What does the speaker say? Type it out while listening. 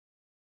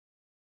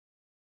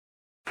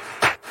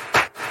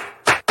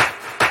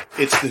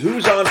It's the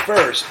Who's On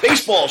First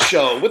baseball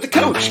show with the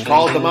coach,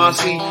 Carl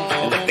DeMasi,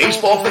 and the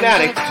baseball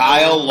fanatic,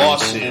 Kyle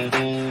Lawson.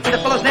 The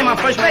fellow's name on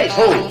first base.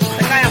 Who?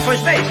 The guy on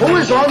first base. Who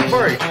is on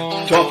first?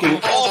 Talking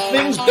all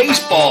things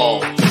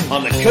baseball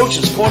on the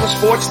Coach's Corner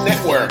Sports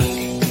Network.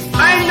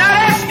 I'm not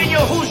asking you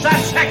who's on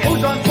second.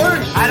 Who's on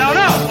first? I don't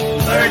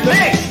know. Third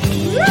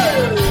base.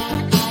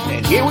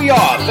 And here we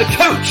are, the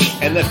coach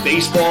and the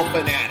baseball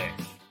fanatic.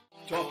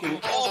 Talking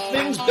all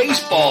things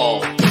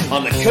baseball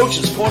on the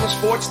Coach's Corner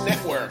Sports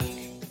Network.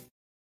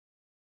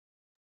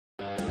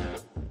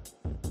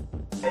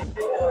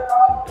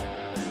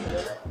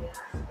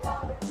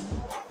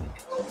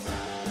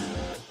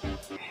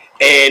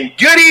 And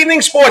good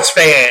evening, sports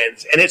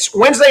fans. And it's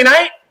Wednesday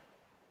night.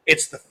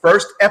 It's the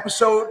first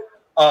episode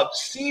of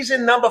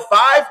season number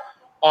 5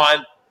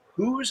 on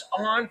Who's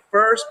On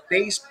First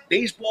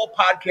Baseball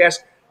Podcast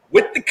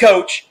with the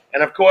coach.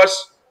 And, of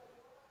course,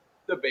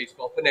 the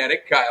baseball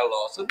fanatic, Kyle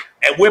Lawson.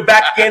 And we're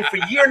back again for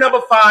year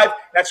number 5.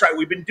 That's right.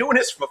 We've been doing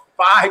this for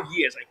 5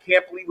 years. I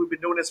can't believe we've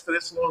been doing this for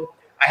this long.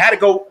 I had to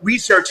go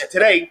research it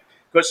today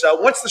because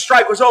once the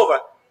strike was over,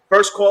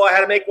 first call I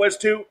had to make was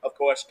to, of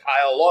course,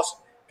 Kyle Lawson.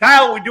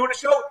 Kyle, we're doing a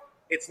show.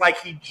 It's like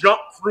he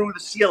jumped through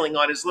the ceiling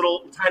on his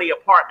little tiny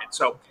apartment.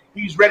 So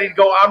he's ready to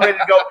go. I'm ready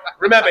to go.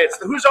 Remember, it's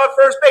the Who's On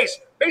First Base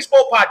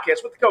baseball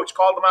podcast with the coach,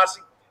 Carl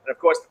DeMasi, and, of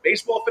course, the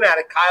baseball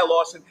fanatic, Kyle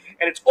Lawson.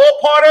 And it's all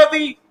part of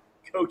the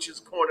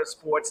Coach's Corner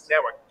Sports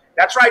Network.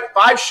 That's right,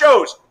 5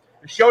 shows.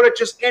 The show that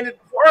just ended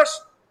for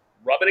us,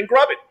 Rubbin' and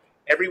Grubbin'.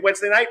 Every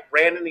Wednesday night,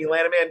 Brandon, the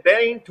Atlanta man,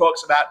 Bain,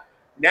 talks about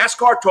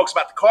NASCAR, talks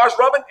about the cars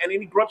rubbing, and then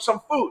he grubs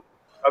some food.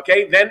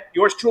 Okay, then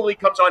yours truly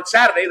comes on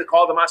Saturday, the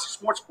Carl DeMasi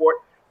Sports Court,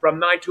 from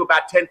 9 to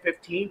about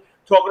 10:15,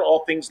 talking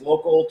all things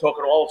local,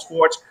 talking all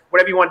sports,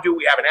 whatever you want to do.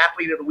 We have an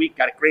athlete of the week,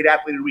 got a great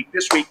athlete of the week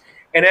this week.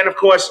 And then, of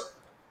course,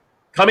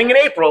 coming in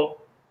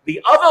April, the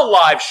other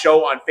live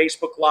show on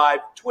Facebook Live,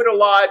 Twitter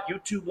Live,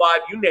 YouTube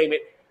Live, you name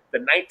it, the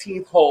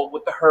 19th hole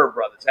with the Herb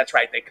Brothers. That's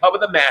right, they cover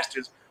the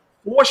Masters.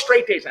 4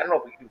 straight days. I don't know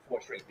if we can do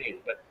 4 straight days,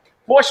 but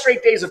 4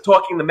 straight days of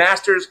talking the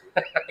Masters.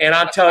 And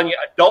I'm telling you,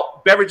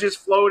 adult beverages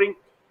floating.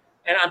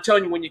 And I'm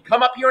telling you, when you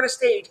come up here on a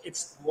stage,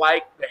 it's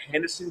like the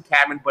Henderson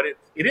Cabin, but it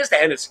is the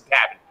Henderson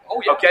Cabin.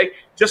 Oh, yeah. Okay?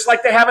 Just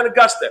like they have in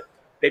Augusta.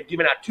 They've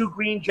given out 2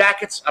 green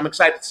jackets. I'm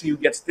excited to see who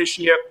gets this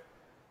year.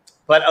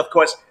 But, of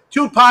course,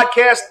 2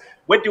 podcasts.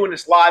 We're doing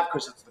this live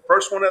because it's the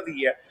first one of the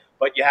year.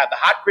 But you have the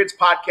Hot Grids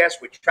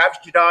podcast with Travis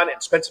Jadon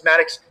and Spencer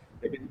Maddox.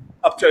 They've been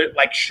up to,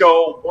 like,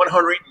 show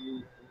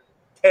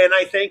 110,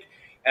 I think.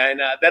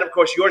 And then, of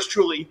course, yours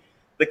truly,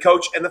 the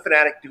coach and the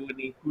fanatic, doing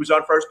the Who's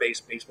On First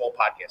Base baseball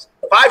podcast.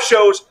 5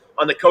 shows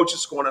on the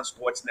Coach's Corner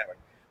Sports Network.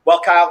 Well,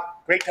 Kyle,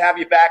 great to have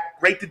you back.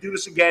 Great to do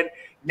this again.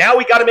 Now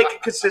we got to make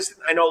it consistent.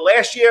 I know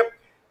last year,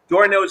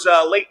 during those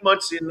late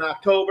months in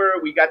October,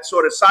 we got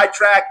sort of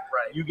sidetracked.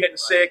 Right. You getting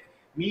sick,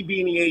 me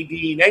being the AD,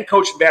 and then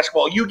coaching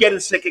basketball, you getting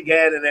sick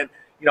again, and then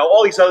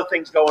all these other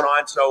things going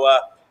on. So,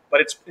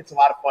 but it's a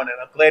lot of fun, and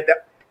I'm glad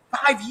that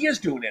 5 years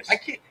doing this. I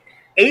can't.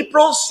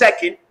 April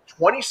 2nd,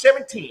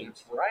 2017.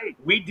 That's right.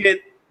 We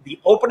did the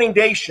opening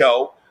day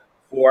show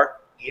for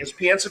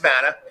ESPN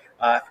Savannah.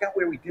 I forgot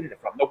where we did it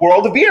from. The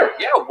World of Beer.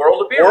 Yeah,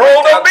 World of Beer.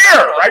 World of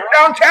Beer, right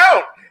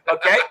downtown.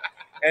 Okay.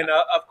 And,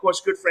 of course,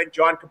 good friend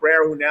John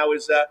Cabrera, who now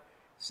is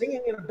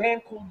singing in a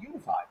band called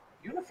Unifier.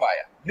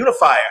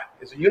 Unifier.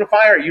 Is it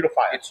Unifier or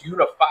Unifier? It's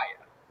Unifier.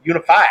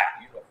 Unifier.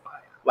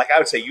 Like I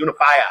would say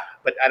Unifier,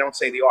 but I don't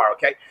say the R,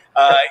 okay?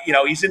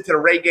 He's into the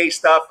reggae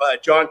stuff.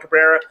 John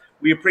Cabrera,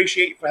 we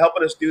appreciate you for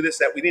helping us do this.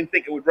 That we didn't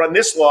think it would run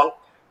this long,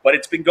 but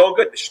it's been going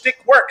good. The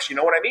shtick works, you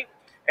know what I mean?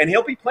 And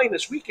he'll be playing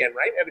this weekend,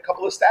 right, at a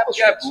couple of establishments.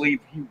 Yeah, I believe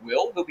he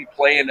will. He'll be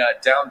playing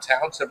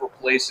downtown, several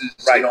places,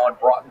 right on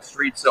Broughton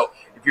Street. So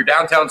if you're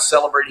downtown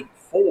celebrating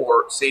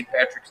for St.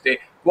 Patrick's Day,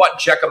 go out and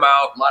check them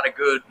out. A lot of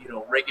good,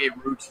 reggae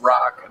roots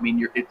rock. I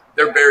mean,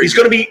 they're very. He's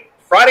going to be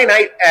Friday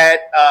night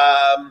at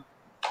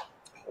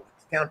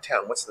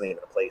downtown. What's the name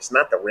of the place?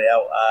 Not the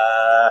Rail.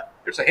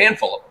 There's a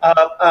handful of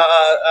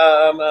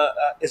them.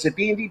 Is it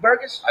B&D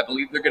Burgers? I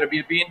believe they're going to be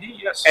at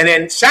B&D. Yes. And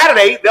then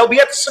Saturday they'll be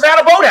at the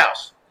Savannah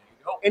Boathouse.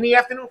 Go. In the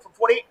afternoon from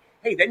 48.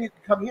 Hey, then you can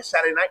come here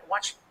Saturday night and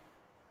watch.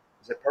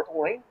 Is it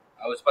Purple Rain?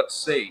 I was about to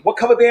say. What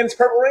cover band is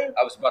Purple Rain?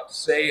 I was about to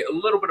say a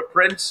little bit of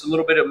Prince, a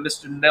little bit of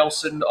Mr.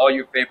 Nelson, all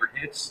your favorite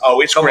hits.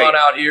 Oh, it's Come great. on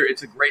out here.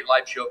 It's a great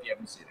live show if you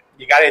haven't seen it.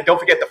 You got it. Don't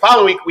forget, the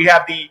following week we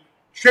have the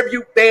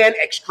tribute band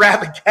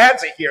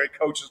extravaganza here at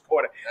Coach's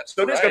Corner.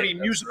 So there's going to be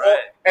musical.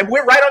 Right. And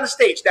we're right on the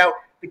stage. Now,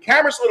 the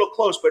camera's a little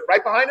close, but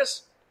right behind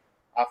us,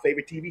 our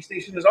favorite TV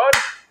station is on,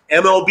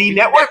 MLB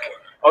Network.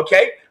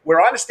 Okay,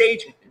 we're on the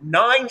stage,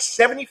 9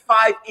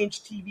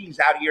 75-inch TVs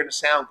out here in the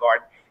Sound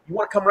Garden. You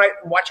want to come right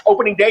and watch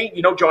opening day?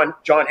 John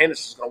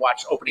Henderson is going to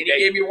watch opening day.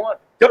 He gave you one.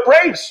 The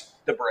Braves.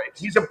 The Braves.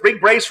 He's a big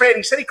Braves fan.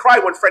 He said he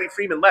cried when Freddie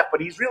Freeman left, but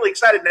he's really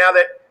excited now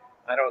that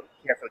I don't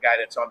care for the guy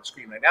that's on the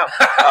screen right now.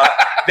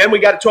 Then we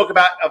got to talk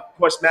about, of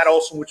course, Matt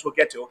Olson, which we'll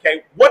get to.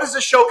 Okay, what does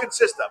the show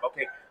consist of?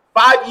 Okay,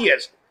 5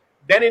 years.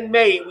 Then in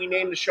May, we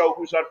named the show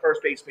Who's on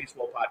First Base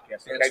Baseball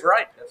Podcast. Okay? That's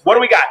right. What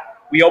do we got?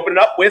 We open it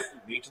up with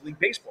Major League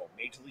Baseball,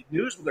 Major League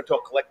News. We're going to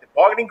talk collective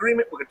bargaining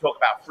agreement. We're going to talk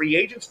about free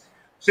agents.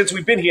 Since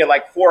we've been here,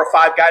 like 4 or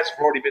 5 guys have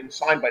already been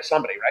signed by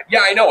somebody, right?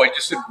 Yeah, I know. I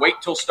just said wait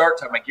till start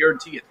time. I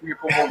guarantee you 3 or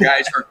 4 more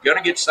guys are going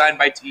to get signed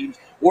by teams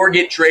or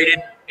get traded,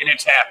 and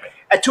it's happening.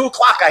 At 2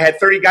 o'clock, I had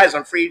 30 guys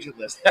on free agent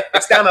list.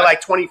 It's down to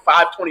like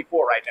 25,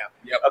 24 right now.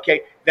 Yep.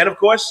 Okay. Then, of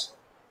course,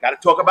 got to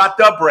talk about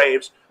the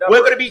Braves.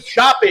 We're going to be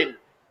chopping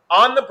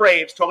on the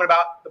Braves, talking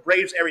about the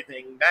Braves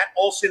everything. Matt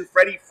Olson,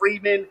 Freddie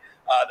Freeman,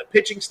 the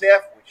pitching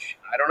staff, which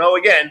I don't know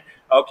again.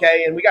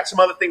 Okay. And we got some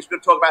other things we're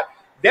going to talk about.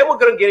 Then we're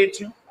going to get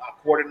into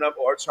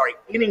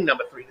inning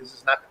number 3. This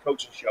is not the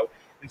coaching show.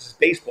 This is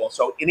baseball.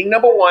 So inning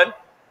number 1,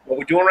 what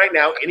we're doing right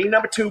now. Inning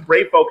number 2,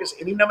 Brave Focus.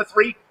 Inning number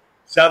 3,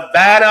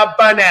 Savannah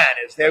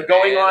Bananas. They're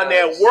going on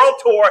their world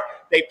tour.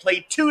 They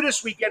played 2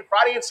 this weekend,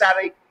 Friday and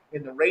Saturday,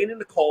 in the rain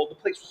and the cold. The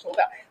place was sold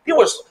out. There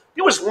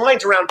was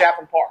lines around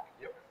Daphne Park.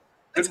 Yep.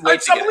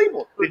 It's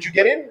unbelievable. Did you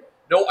get in?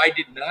 No, I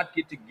did not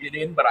get to get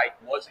in, but I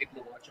was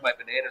able to watch my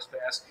Bananas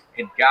Pass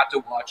and got to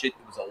watch it.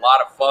 It was a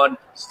lot of fun.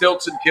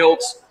 Stilts and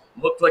kilts.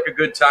 Looked like a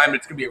good time.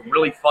 It's going to be a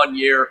really fun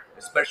year,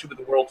 especially with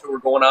the World Tour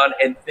going on,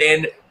 and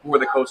then for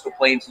the Coastal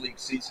Plains League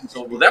season.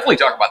 So we'll definitely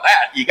talk about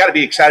that. You got to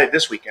be excited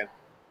this weekend.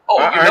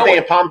 Oh, aren't they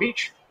in Palm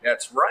Beach?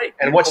 That's right.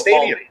 And what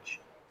stadium?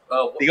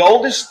 The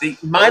oldest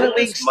minor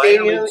league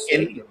stadium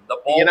in the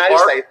United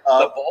States.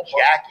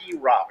 Jackie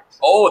Robinson.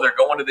 Oh, they're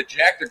going to the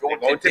Jack. They're going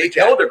to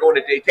Daytona. They're going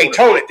to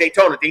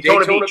Daytona.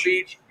 Daytona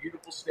Beach.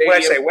 Beautiful stadium.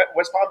 What did I say?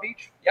 West Palm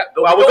Beach? Yeah.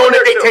 Well, we're going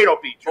to Daytona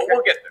Beach. But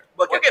we'll get there.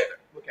 We'll get there.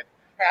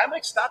 Hey, I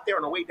might stop there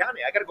on the way down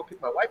there. I got to go pick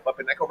my wife up,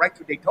 and I go right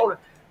through Daytona.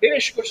 Maybe I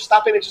should go just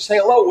stop in and just say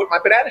hello with my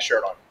banana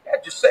shirt on. Yeah,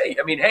 just say.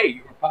 I mean, hey,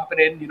 you were popping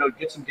in,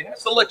 get some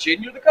gas. They'll let you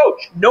in. You're the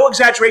coach. No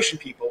exaggeration,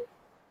 people.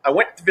 I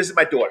went to visit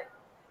my daughter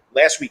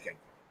last weekend.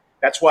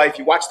 That's why if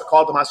you watch the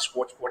Carl DeMasi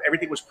Sports Report,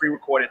 everything was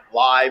pre-recorded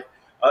live.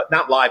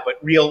 Not live,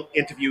 but real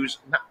interviews.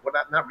 Not real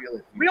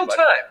interviews. Real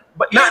time.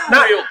 But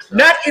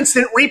not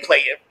instant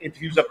replay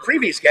interviews of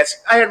previous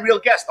guests. I had real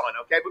guests on,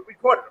 okay? But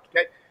recorded them,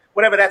 okay?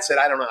 Whatever that said,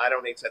 I don't know. I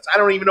don't make sense. I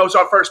don't even know who's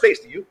on first base.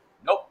 Do you?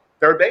 Nope.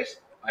 Third base?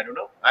 I don't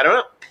know.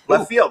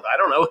 Left field? I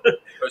don't know.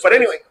 But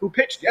anyway, who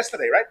pitched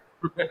yesterday,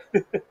 right?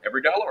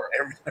 Every dollar.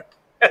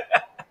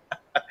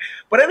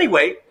 But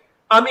anyway,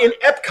 I'm in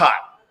Epcot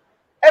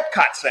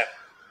Center.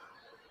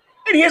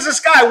 And here's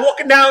this guy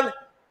walking down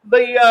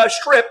the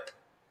strip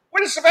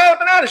with a Savannah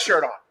Banana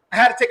shirt on. I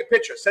had to take a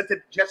picture. Sent it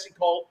to Jesse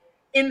Cole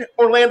in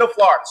Orlando,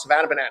 Florida.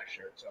 Savannah Banana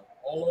shirt. So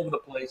all over the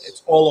place.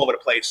 It's all over the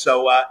place.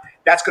 So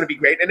that's going to be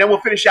great. And then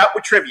we'll finish out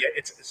with trivia.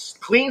 It's a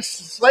clean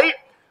slate.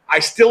 I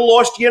still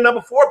lost year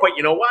number 4, but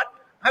you know what?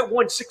 I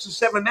won 6 or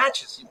 7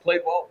 matches. You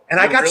played well. And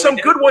I got some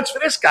good ones for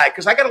this guy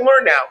because I got to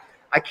learn now.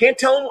 I can't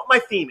tell him what my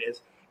theme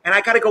is, and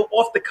I got to go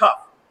off the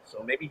cuff.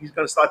 So maybe he's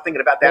going to start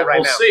thinking about that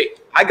right now. We'll see.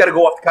 I got to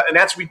go off the cuff. And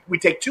that's we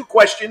take 2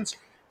 questions,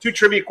 2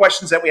 trivia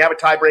questions, then we have a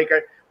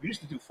tiebreaker. We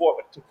used to do 4,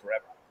 but it took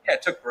forever. Yeah,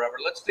 it took forever.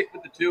 Let's stick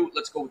with the 2.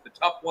 Let's go with the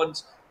tough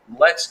ones.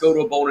 Let's go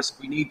to a bonus if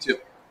we need to.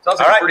 Sounds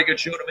like a pretty good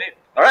show to me.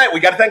 All right, we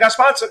got to thank our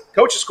sponsor,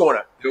 Coach's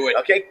Corner. Do it.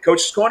 Okay,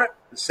 Coach's Corner,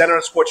 the center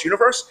of the sports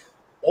universe.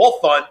 All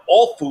fun,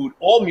 all food,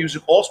 all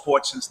music, all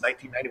sports since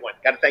 1991.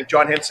 Got to thank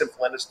John Henson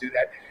for letting us do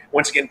that.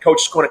 Once again,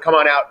 Coach's Corner, come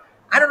on out.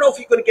 I don't know if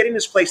you're going to get in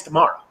this place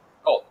tomorrow.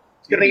 Oh,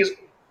 he's going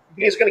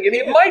to get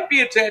in. It might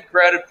be a tad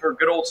crowded for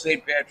good old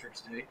St.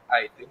 Patrick's Day.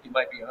 I think you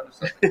might be onto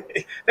something.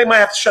 They might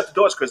have to shut the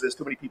doors because there's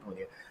too many people in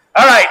here.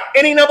 All right,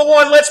 inning number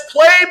 1, let's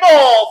play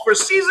ball for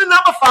season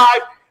number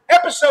 5,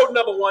 episode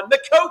number 1. The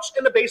Coach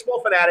and the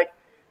Baseball Fanatic,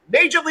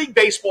 Major League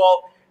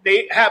Baseball.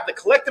 They have the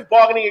collective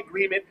bargaining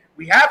agreement.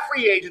 We have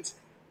free agents.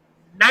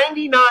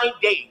 99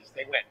 days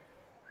they went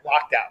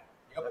locked out.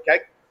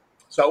 Okay,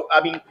 so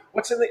I mean,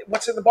 what's in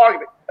the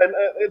bargain?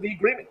 The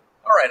agreement.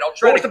 All right, I'll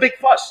try. What was the big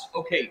fuss?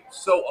 Okay,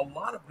 so a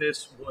lot of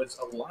this was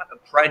a lot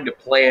of trying to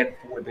plan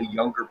for the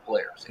younger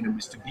players, and it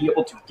was to be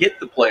able to get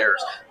the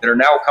players that are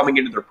now coming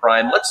into their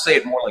prime. Let's say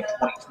it more like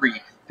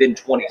 23 than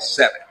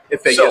 27.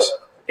 It figures.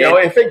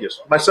 It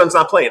figures. My son's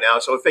not playing now,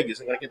 so it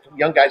figures. I'm going to get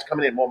young guys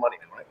coming in more money,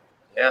 right?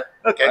 Yeah.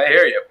 Okay. I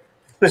hear you.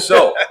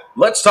 So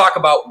let's talk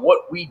about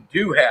what we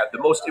do have, the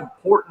most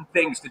important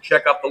things to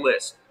check up the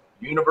list.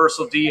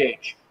 Universal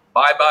DH.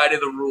 Bye-bye to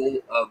the rule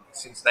of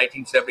since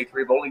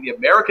 1973 of only the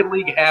American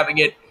League having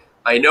it.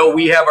 I know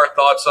we have our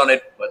thoughts on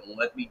it, but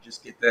let me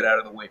just get that out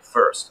of the way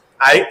first.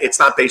 It's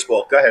not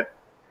baseball. Go ahead.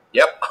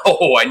 Yep.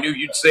 Oh, I knew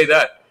you'd say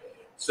that.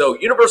 So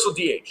Universal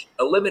DH,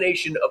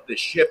 elimination of the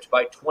shift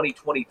by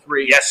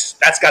 2023. Yes,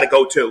 that's got to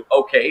go too.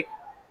 Okay.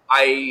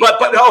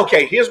 But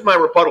okay, here's my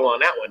rebuttal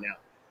on that one now.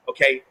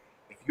 Okay.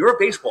 You're a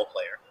baseball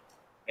player,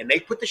 and they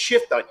put the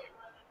shift on you.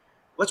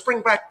 Let's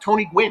bring back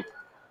Tony Gwynn.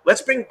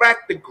 Let's bring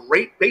back the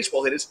great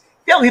baseball hitters.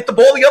 They'll hit the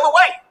ball the other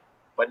way,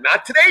 but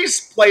not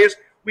today's players.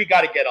 We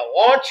got to get a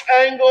launch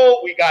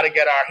angle. We got to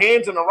get our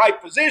hands in the right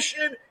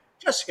position.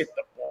 Just hit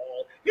the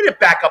ball. Hit it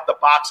back up the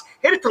box.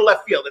 Hit it to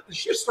left field. If the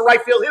shift's to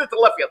right field, hit it to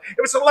left field. If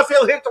it's to left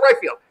field, hit it to right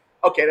field.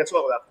 Okay, that's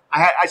all.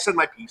 I said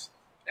my piece.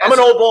 I'm an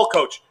old ball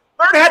coach.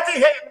 Learn how to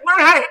hit the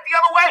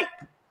other way.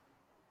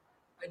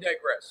 I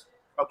digress.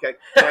 Okay.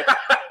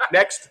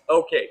 Next.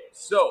 Okay,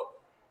 so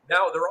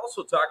now they're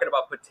also talking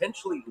about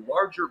potentially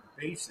larger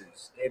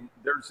bases, and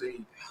there's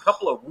a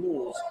couple of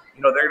rules.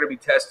 They're going to be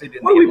tested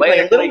in What are the we playing?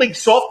 Atlantic Little League. League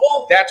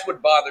softball? That's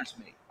what bothers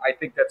me. I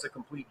think that's a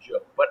complete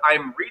joke. But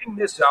I'm reading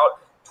this out.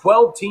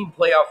 12-team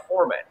playoff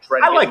format.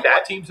 Trying to I get like more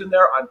that. teams in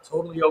there. I'm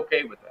totally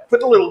okay with that. For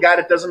the little guy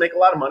that doesn't make a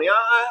lot of money,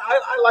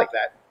 I like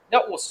that.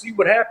 Now we'll see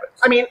what happens.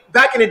 I mean,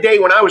 back in the day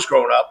when I was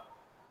growing up,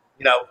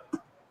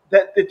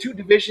 that the two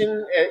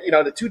divisions And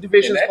that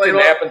playing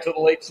didn't happen until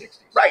the late '60s.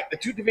 Right, the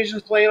two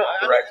divisions playing.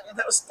 Correct.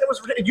 That was.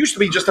 It used to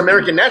be just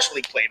American National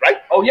League played, right?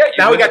 Oh yeah.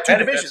 Now we got two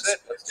independent, divisions.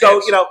 that's it.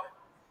 So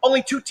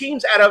only two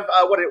teams out of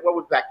what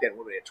was back then?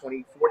 What were they?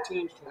 24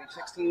 teams,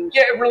 26 teams.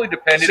 Yeah, it really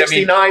depended.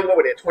 69. What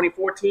were they?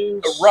 24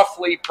 teams.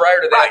 Roughly prior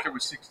to that, Right. there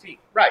was 16.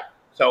 Right.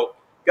 So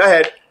go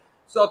ahead.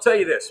 So I'll tell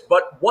you this,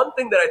 but one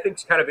thing that I think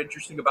is kind of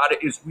interesting about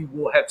it is we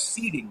will have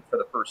seeding for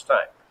the first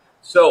time.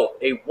 So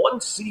a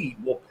 1 seed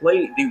will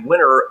play the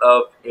winner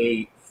of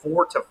a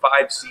 4 to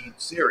 5 seed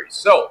series.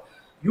 So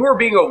you are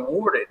being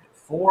awarded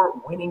for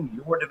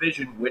winning your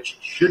division, which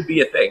should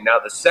be a thing. Now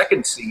the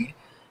 2nd seed,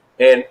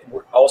 and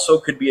also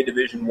could be a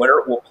division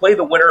winner, will play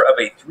the winner of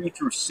a 3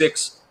 through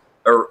 6,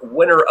 or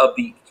winner of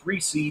the 3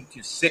 seed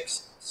to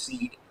 6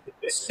 seed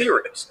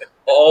series.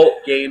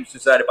 All games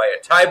decided by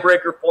a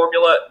tiebreaker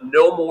formula.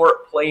 No more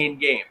playing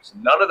games.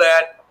 None of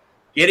that.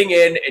 Getting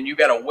in, and you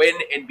got to win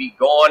and be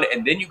gone,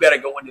 and then you got to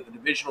go into the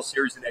divisional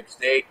series the next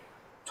day.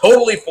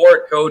 Totally for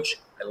it, Coach.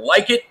 I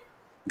like it.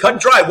 Cut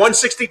and dry.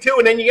 162,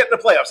 and then you get in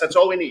the playoffs. That's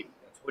all we need.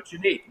 That's what you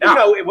need.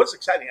 Now, it was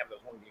exciting to have those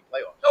 1-game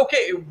playoffs. okay,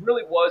 it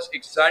really was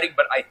exciting,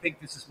 but I think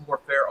this is more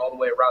fair all the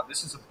way around.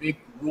 This is a big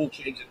rule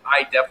change that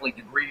I definitely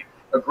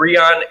agree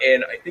on,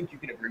 and I think you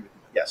can agree with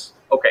me. Yes.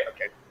 Okay.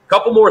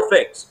 Couple more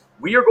things.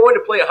 We are going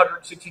to play a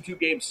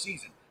 162-game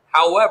season.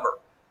 However,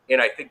 and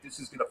I think this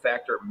is going to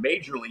factor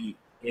majorly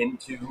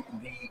into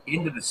the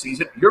end of the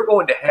season, you're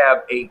going to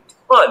have a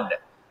ton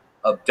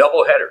of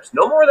doubleheaders.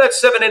 No more of that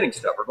 7-inning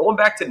stuff. We're going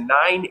back to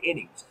 9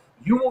 innings.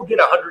 You will get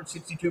a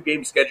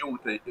 162-game schedule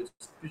with the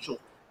official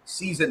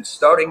season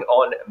starting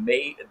on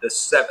May the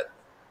 7th.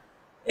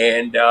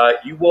 And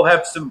you will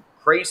have some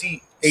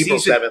crazy April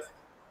season. 7th.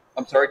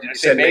 I'm sorry, did I You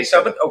say said May May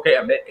 7th? Okay,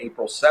 I meant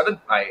April 7th.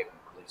 I am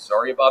really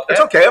sorry about that.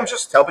 That's okay. I'm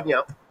just helping you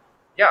out.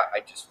 Yeah,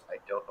 I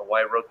don't know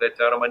why I wrote that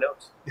down on my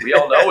notes. We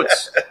all know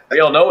it's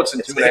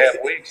in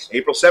 2.5 weeks.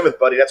 April 7th,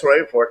 buddy. That's what I'm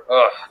aiming for.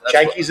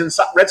 Yankees and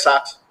Red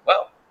Sox.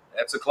 Well,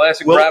 that's a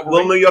classic Will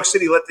rivalry. New York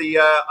City let the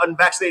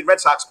unvaccinated Red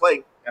Sox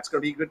play? That's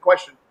going to be a good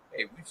question.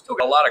 Hey, we've still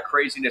got a lot of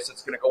craziness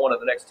that's going to go on in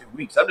the next 2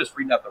 weeks. I'm just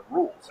reading out the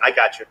rules. I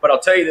got you. But I'll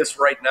tell you this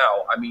right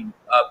now. I mean,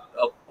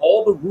 of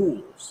all the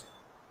rules,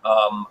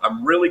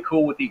 I'm really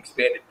cool with the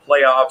expanded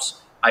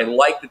playoffs. I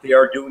like that they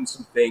are doing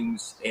some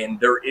things, and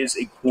there is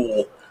a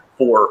pool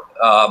for,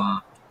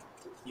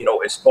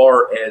 as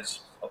far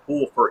as a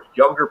pool for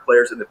younger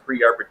players in the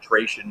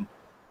pre-arbitration,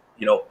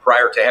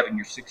 prior to having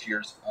your 6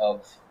 years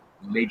of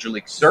Major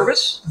League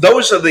service.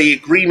 Those are the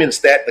agreements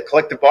the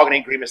collective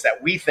bargaining agreements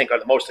that we think are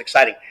the most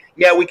exciting.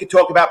 Yeah, we could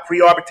talk about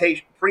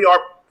pre-arbitration,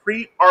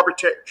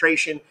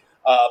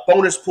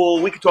 bonus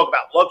pool. We could talk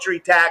about luxury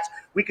tax.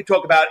 We could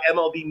talk about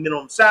MLB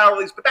minimum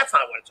salaries, but that's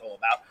not what it's all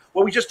about.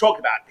 What we just talked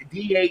about, the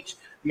DH,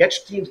 the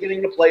extra teams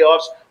getting into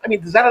playoffs. I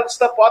mean, does that other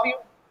stuff bother you?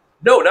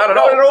 No, not at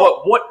all.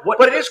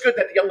 But it is good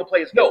that the younger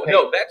players get paid.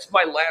 No, that's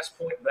my last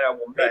point that I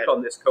will make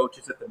on this, Coach,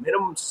 is that the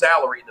minimum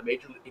salary in the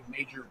Major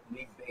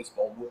League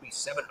Baseball will be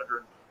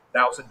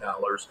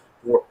 $700,000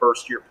 for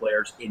first-year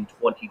players in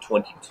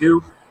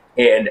 2022,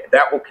 and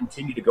that will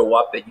continue to go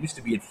up. That used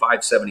to be at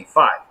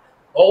 $575,000.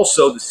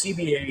 Also, the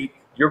CBA,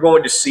 you're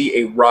going to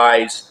see a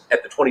rise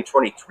at the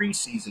 2023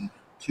 season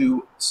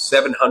to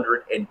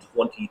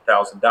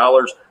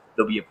 $720,000.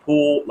 There'll be a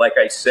pool, like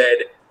I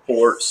said,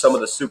 for some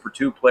of the Super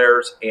 2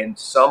 players and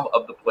some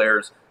of the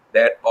players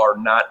that are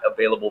not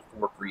available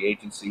for free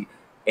agency,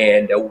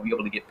 and will be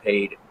able to get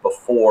paid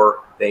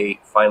before they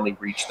finally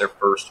reach their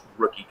first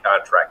rookie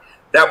contract.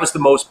 That was the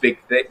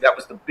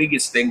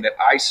biggest thing that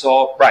I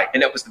saw, right?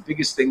 And that was the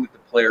biggest thing that the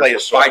players were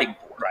fighting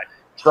for, right?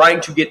 Trying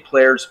to get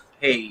players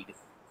paid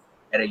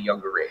at a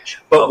younger age.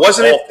 But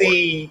wasn't it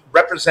the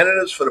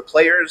representatives for the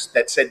players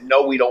that said,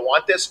 no, we don't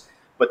want this?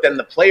 But then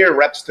the player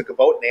reps took a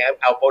vote, and they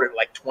outvoted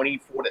like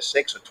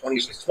 24-6 or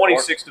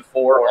 26-4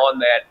 on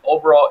that.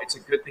 Overall, it's a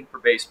good thing for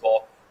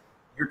baseball.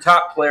 Your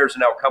top players are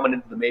now coming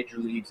into the major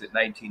leagues at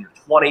 19 or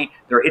 20.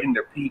 They're hitting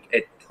their peak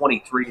at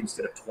 23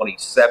 instead of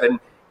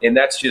 27. And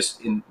that's just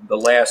in the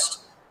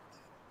last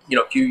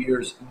few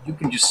years. You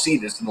can just see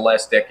this in the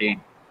last decade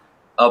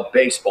of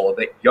baseball,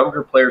 that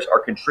younger players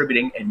are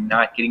contributing and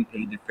not getting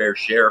paid their fair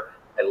share.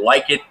 I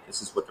like it.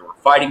 This is what they were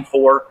fighting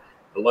for.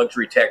 The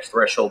luxury tax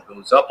threshold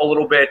goes up a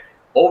little bit.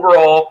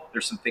 Overall,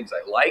 there's some things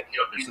I like.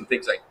 There's some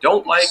things I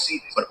don't like.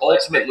 But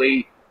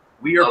ultimately,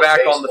 we are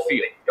back on the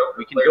field.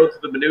 We can go through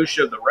the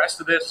minutia of the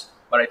rest of this,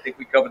 but I think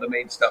we covered the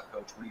main stuff,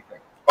 Coach. What do you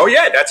think? Oh,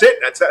 yeah, that's it.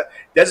 That's a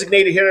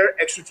designated hitter,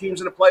 extra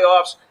teams in the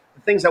playoffs,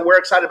 the things that we're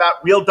excited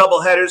about, real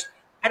doubleheaders.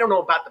 I don't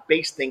know about the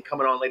base thing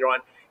coming on later on.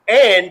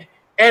 And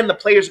the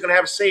players are going to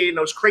have a say in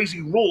those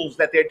crazy rules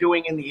that they're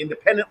doing in the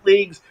independent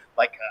leagues,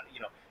 like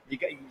you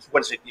get,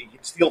 what is it? You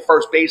can steal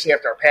first base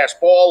after a pass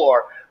ball,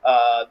 or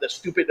the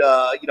stupid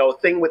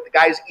thing with the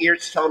guy's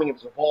ears telling him if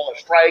it's a ball or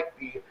strike.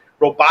 The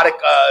robotic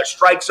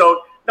strike zone.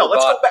 No,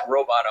 let's go back.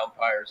 Robot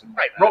umpires. And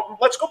right.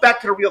 Let's go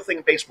back to the real thing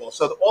in baseball.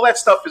 So all that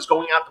stuff is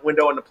going out the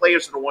window, and the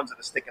players are the ones that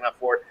are sticking up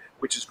for it,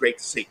 which is great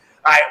to see.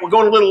 All right, we're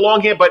going a little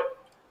long here, but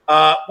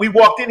we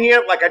walked in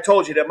here, like I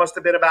told you, there must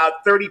have been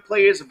about 30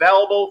 players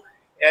available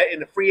in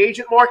the free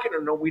agent market.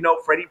 And we know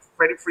Freddie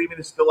Freeman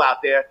is still out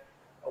there.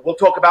 We'll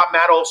talk about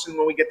Matt Olson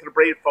when we get to the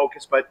Braid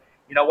Focus. But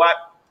you know what?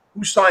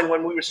 Who signed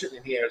when we were sitting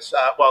in here?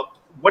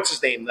 What's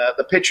his name?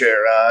 The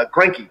pitcher,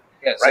 Greinke.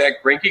 Yeah, right?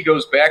 Zach Greinke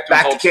goes back to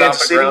his old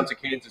stomping grounds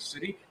of Kansas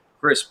City.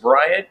 Chris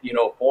Bryant,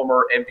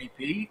 former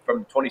MVP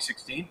from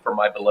 2016 for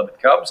my beloved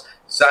Cubs,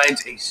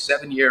 signs a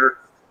 7-year,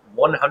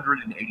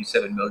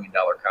 $187 million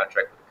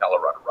contract with the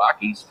Colorado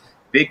Rockies.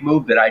 Big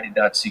move that I did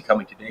not see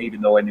coming today,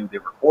 even though I knew they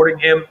were courting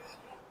him.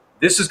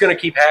 This is going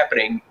to keep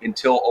happening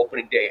until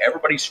opening day.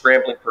 Everybody's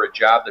scrambling for a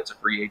job that's a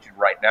free agent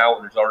right now,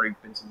 and there's already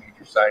been some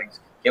major signings.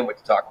 Can't wait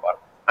to talk about it.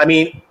 I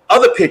mean,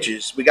 other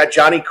pitches, we got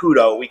Johnny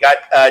Cueto. We got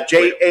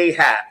J.A.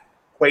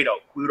 Cueto.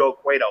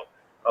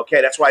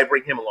 Okay, that's why I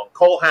bring him along.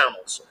 Cole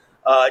Hamels.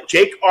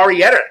 Jake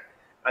Arrieta.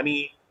 I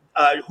mean,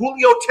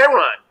 Julio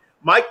Teheran.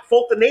 Mike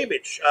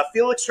Foltynewicz.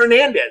 Felix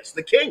Hernandez,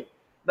 the king.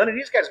 None of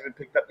these guys have been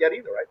picked up yet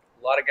either, right?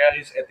 A lot of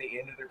guys at the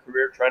end of their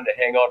career trying to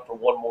hang on for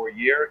one more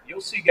year.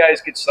 You'll see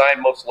guys get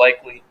signed most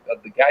likely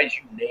of the guys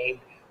you named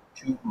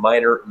to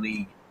minor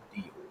league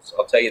deals.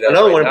 I'll tell you that.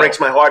 Another one that breaks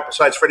my heart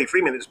besides Freddie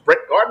Freeman is Brett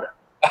Gardner.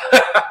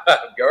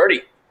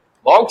 Gardy,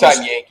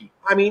 longtime Yankee.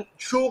 I mean,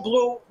 true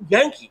blue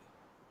Yankee.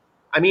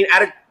 I mean,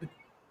 out of the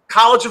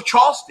College of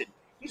Charleston.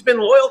 He's been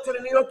loyal to the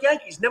New York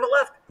Yankees. Never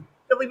left.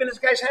 They're leaving his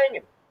guys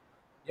hanging.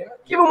 Yeah,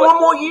 Give him one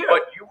more year.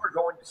 But you are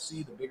going to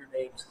see the bigger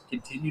names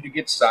continue to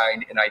get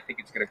signed, and I think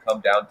it's going to come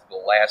down to the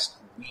last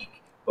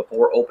week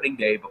before opening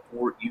day,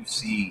 before you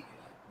see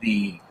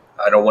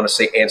I don't want to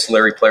say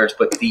ancillary players,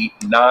 but the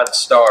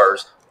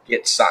non-stars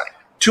get signed.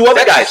 Two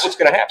other guys. What's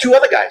going to happen? Two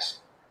other guys,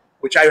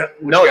 which I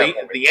know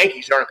the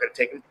Yankees aren't going to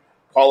take him.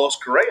 Carlos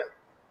Correa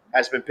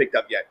hasn't been picked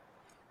up yet.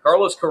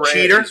 Carlos Correa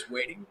Cheater. Is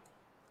waiting.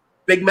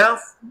 Big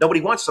mouth. Nobody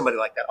wants somebody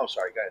like that. Oh,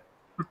 sorry. Go ahead.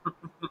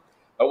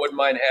 I wouldn't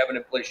mind having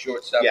him play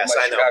shortstop yes, for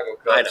my Chicago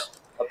Cubs. I know.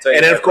 I'll tell you.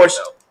 And then, of course,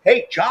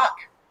 hey,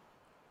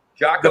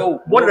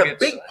 Jocko. One of the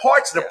big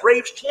parts of the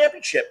Braves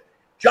championship.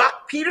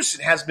 Jock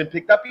Peterson hasn't been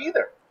picked up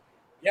either.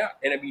 Yeah,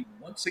 and I mean,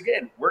 once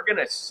again, we're going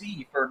to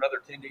see for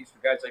another 10 days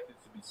for guys like this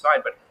to be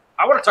signed. But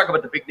I want to talk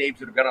about the big names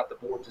that have gone off the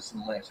board just in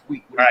the last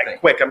week. All right,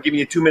 quick. I'm giving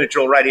you a 2-minute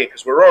drill right here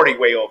because we're already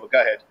way over.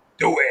 Go ahead.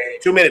 Do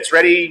it. 2 minutes.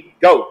 Ready?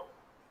 Go.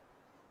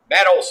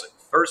 Matt Olson,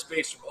 first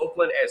base from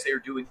Oakland, as they're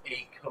doing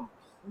a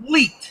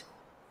complete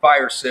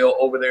fire sale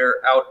over there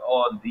out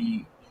on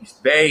the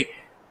East Bay.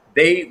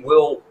 They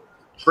will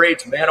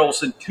trade Matt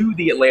Olson to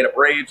the Atlanta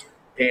Braves,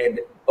 and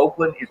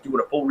Oakland is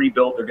doing a full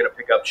rebuild. They're going to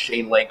pick up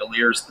Shane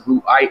Langoliers,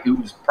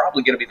 who's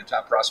probably going to be the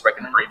top prospect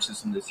in the Braves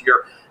system this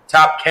year.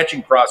 Top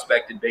catching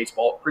prospect in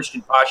baseball,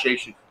 Christian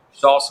Pache.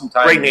 Saw some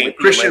time. Great name,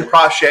 Christian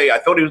Pache. I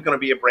thought he was going to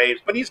be a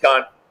Braves, but he's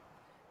gone.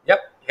 Yep,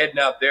 heading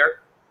out there.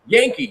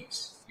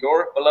 Yankees,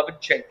 your beloved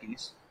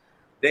Yankees.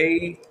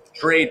 They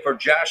trade for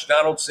Josh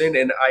Donaldson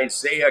and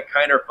Isaiah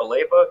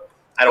Kiner-Falefa.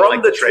 I don't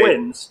like the trade.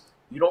 Twins.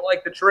 You don't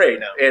like the trade.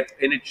 No.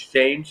 In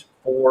exchange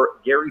for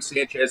Gary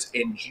Sanchez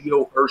and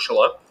Gio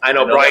Urshela. I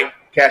know, Brian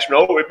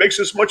Cashman. Oh, it makes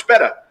us much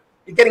better.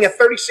 You're getting a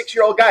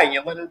 36-year-old guy, and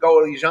you're letting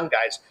go of these young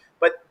guys.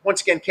 But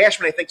once again,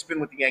 Cashman, I think, has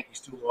been with the Yankees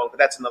too long, but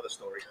that's another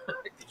story.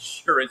 It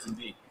sure is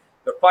indeed.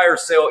 The fire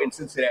sale in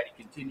Cincinnati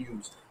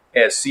continues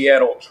as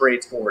Seattle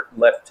trades for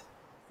left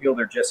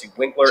fielder Jesse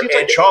Winkler. Seems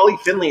like Charlie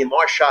Finley and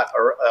Marsh Schott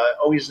are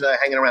always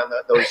hanging around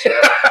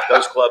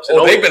those clubs.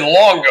 And they've been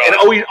long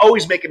gone. And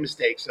always making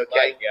mistakes, okay?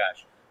 My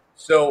gosh.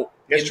 So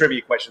here's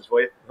trivia questions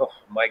for you. Oh,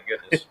 my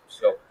goodness.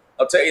 So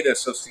I'll tell you this.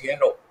 So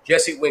Seattle,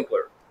 Jesse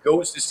Winkler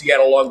goes to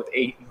Seattle along with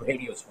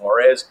Eugenio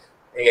Suarez,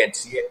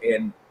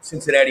 and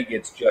Cincinnati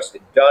gets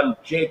Justin Dunn,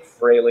 Jake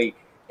Fraley,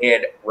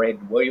 and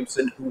Brandon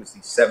Williamson, who is the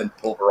 7th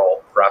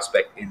overall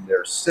prospect in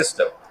their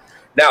system.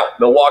 Now,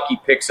 Milwaukee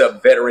picks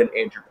up veteran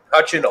Andrew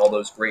McCutchen, all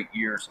those great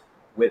years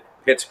with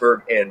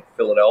Pittsburgh and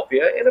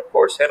Philadelphia, and, of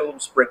course, had a little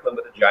sprinkling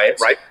with the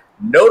Giants. Right.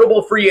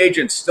 Notable free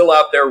agents still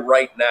out there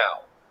right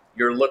now.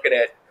 You're looking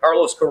at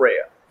Carlos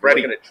Correa. You're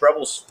looking at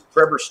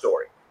Trevor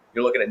Story.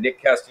 You're looking at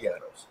Nick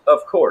Castellanos.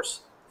 Of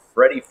course,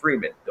 Freddie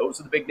Freeman. Those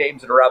are the big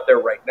names that are out there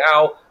right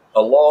now,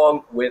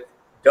 along with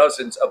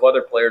dozens of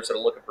other players that are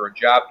looking for a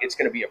job. It's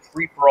going to be a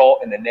free-for-all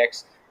in the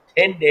next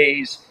 10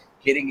 days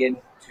getting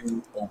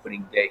into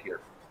opening day here.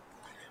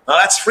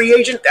 That's free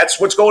agent. That's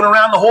what's going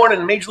around the horn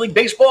in Major League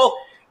Baseball.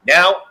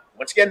 Now,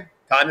 once again,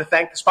 time to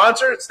thank the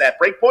sponsor. It's that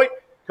Breakpoint,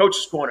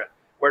 Coach's Corner,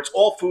 where it's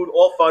all food,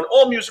 all fun,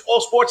 all music,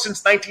 all sports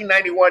since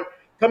 1991.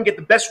 Come get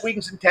the best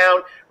weekends in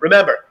town.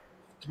 Remember,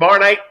 tomorrow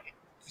night,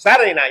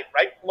 Saturday night,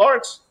 right?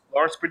 Lawrence,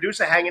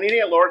 producer, hanging in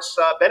here. Lawrence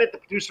Bennett, the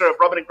producer of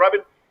Rubbin' and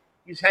Grubbin'.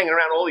 he's hanging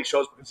around all these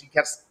shows because he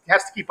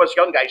has to keep us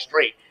young guys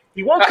straight.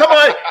 He won't come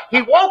on.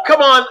 He won't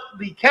come on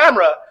the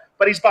camera,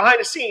 but he's behind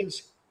the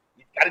scenes.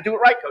 You got to do it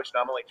right, Coach.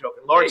 No, I'm only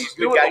joking. Lawrence is a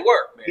good guy. The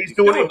work, man. He's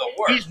doing the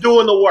work. He's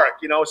doing the work.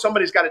 You know,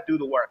 somebody's got to do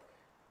the work.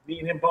 Me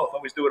and him both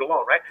always do it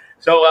alone, right?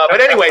 So,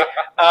 but anyway,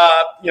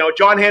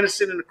 John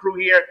Henderson and the crew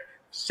here.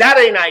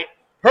 Saturday night,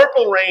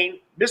 Purple Rain.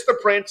 Mr.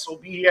 Prince will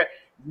be here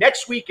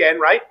next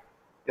weekend, right?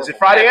 Is it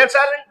Friday and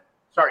Saturday?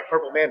 Sorry,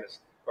 Purple Madness.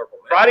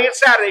 Friday and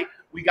Saturday,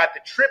 we got the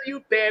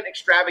tribute band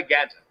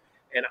extravaganza,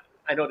 and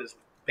I know there's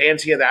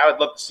bands here that I would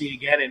love to see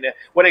again. And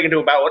what are they going to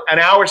do? About an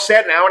hour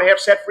set, an hour and a half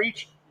set for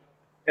each?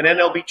 And then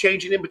they'll be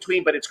changing in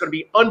between, but it's going to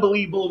be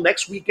unbelievable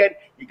next weekend.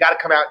 You got to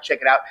come out and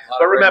check it out.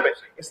 But remember,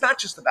 it's not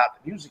just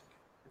about the music.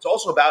 It's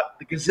also about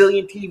the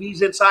gazillion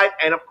TVs inside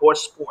and, of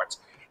course, sports.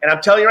 And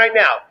I'm telling you right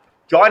now,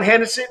 John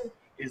Henderson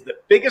is the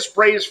biggest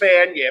Braves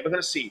fan you're ever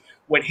going to see.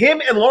 When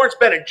him and Lawrence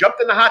Bennett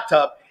jumped in the hot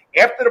tub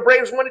after the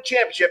Braves won the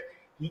championship,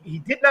 he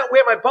did not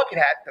wear my bucket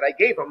hat that I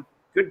gave him.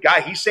 Good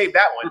guy. He saved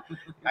that one.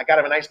 I got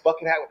him a nice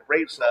bucket hat with the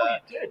Braves.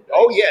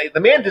 Oh, yeah. The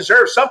man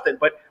deserves something.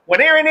 But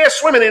when they're in there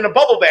swimming in a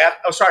bubble bath,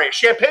 a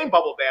champagne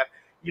bubble bath,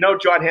 you know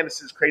John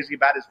Henderson's crazy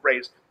about his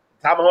Braves.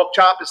 Tomahawk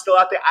Chop is still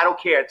out there. I don't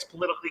care. It's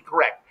politically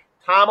correct.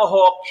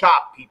 Tomahawk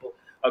Chop, people.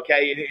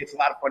 Okay? It's a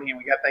lot of fun here.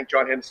 We got to thank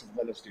John Henderson for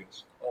letting us do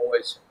this.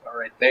 Always. All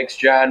right. Thanks,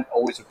 John.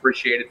 Always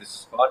appreciate it. This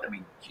is fun. I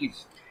mean,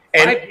 geez.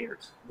 5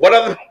 years. What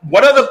other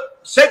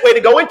segue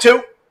to go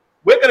into?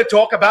 We're going to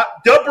talk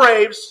about the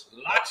Braves.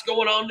 Lots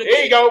going on today.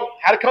 There you go.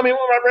 How to come in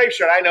with my Braves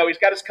shirt. I know he's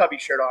got his Cubby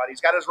shirt on.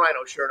 He's got his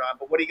Rhino shirt on.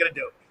 But what are you going to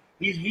do?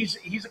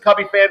 He's a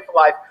Cubby fan for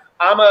life.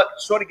 I'm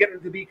sort of getting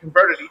to be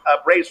converted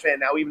a Braves fan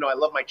now, even though I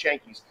love my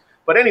Yankees.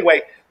 But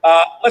anyway,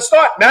 let's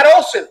start. Matt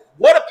Olson,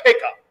 what a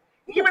pickup.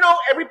 Even though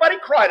everybody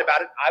cried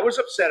about it, I was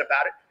upset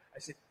about it. I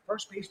said,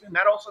 first baseman,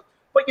 Matt Olson.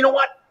 But you know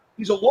what?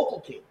 He's a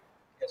local kid.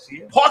 Yes, he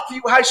is.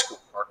 Parkview High School.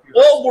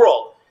 All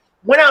world.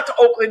 Went out to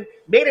Oakland,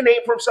 made a name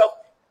for himself.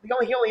 He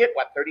only hit,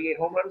 38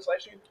 home runs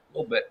last year? A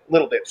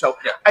little bit. So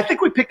yeah. I think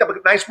we picked up a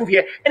nice move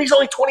here. And he's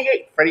only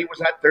 28. Freddie was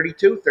at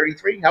 32,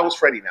 33. How old is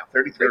Freddie now?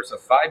 33. There's a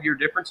 5-year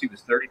difference. He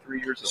was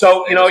 33 years old.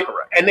 So,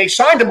 and they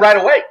signed him right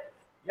away.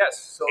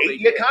 Yes. So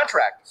 8-year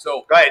contract.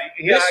 So go ahead.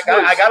 Yeah,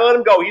 I got to let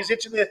him go. He's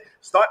itching to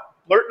start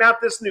blurting out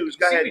this news.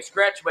 Go ahead. Me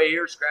scratching my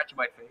ear, scratching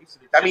my face.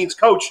 That means,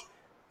 Coach,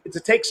 it's a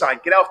take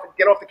sign. Get off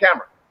the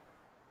camera.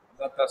 I'm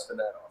not dusting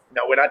that off.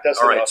 No, we're not dusting it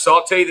off. All right, off. so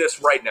I'll tell you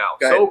this right now.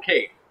 Go ahead.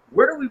 Okay,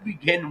 where do we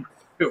begin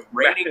with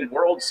reigning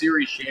World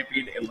Series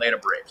champion Atlanta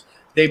Braves?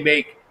 They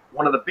make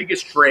one of the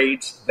biggest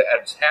trades that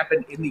has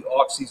happened in the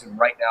offseason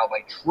right now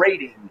by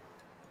trading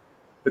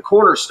the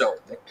cornerstone,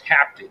 the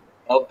captain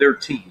of their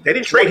team. They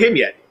didn't trade him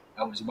yet.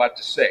 I was about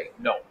to say,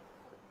 no.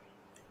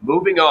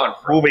 Moving on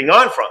from.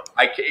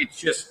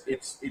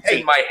 It's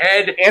in my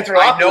head. Anthony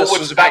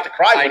was about to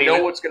cry. I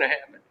know what's going to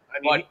happen. I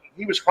mean,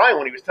 he was crying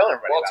when he was telling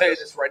everybody. Well, I'll tell you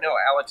this right now.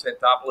 Alex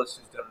Anthopoulos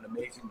has done an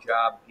amazing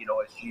job,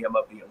 as GM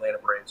of the Atlanta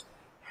Braves,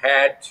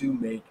 had to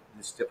make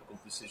this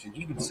difficult decision.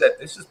 He even said,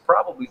 this is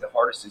probably the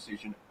hardest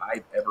decision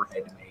I've ever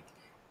had to make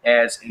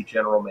as a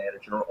general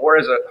manager, or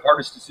as a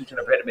hardest decision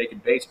I've had to make in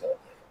baseball.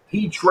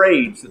 He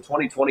trades the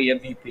 2020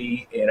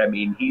 MVP, and I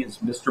mean, he is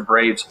Mr.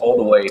 Braves all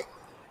the way,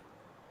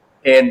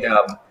 and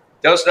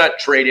does not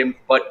trade him,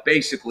 but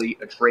basically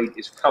a trade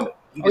is coming.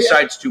 He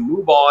decides to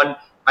move on.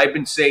 I've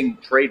been saying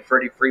trade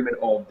Freddie Freeman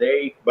all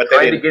day, but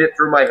trying to get it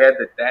through my head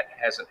that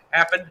hasn't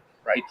happened.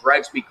 Right. It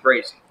drives me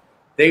crazy.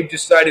 They've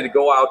decided to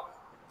go out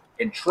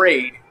and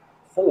trade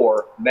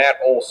for Matt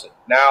Olson.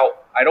 Now,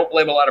 I don't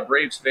blame a lot of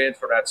Braves fans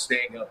for not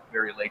staying up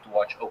very late to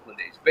watch Oakland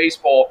A's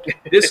baseball.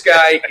 This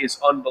guy is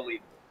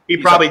unbelievable.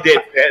 He's probably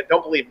did.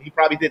 Don't believe him. He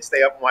probably did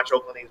stay up and watch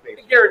Oakland A's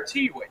baseball. I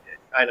guarantee you he did.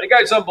 I know. The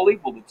guy's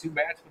unbelievable. The two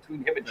matches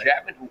between him and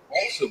Chapman, who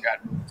also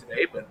got moved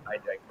today, but I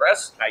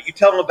digress. All right, you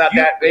tell him about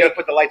that. We got to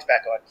put the lights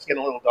back on. It's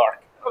getting a little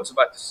dark. I was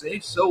about to say,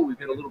 so we've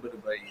got a little bit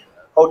of a...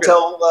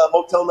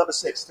 Motel number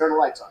 6. Turn the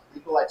lights on.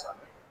 Leave the lights on.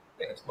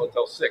 Yeah, it's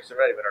Motel 6. They're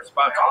not even our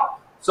sponsor.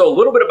 So a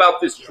little bit about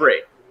this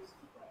trade.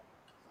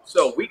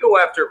 So we go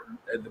after...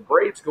 the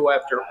Braves go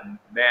after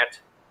Matt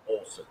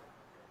Olson.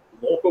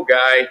 Local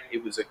guy.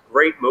 It was a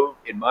great move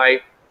in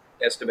my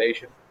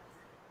estimation.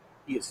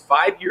 He is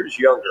 5 years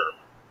younger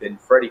than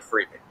Freddie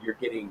Freeman. You're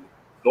getting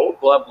Gold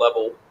Glove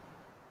level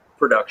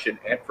production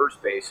at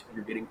first base.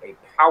 You're getting a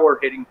power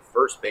hitting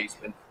first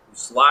baseman who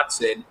slots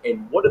in.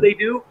 And what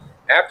do?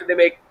 After they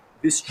make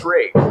this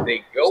trade,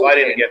 they go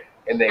in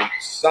and they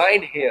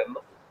sign him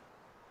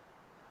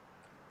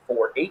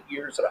for 8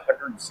 years at a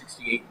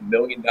 $168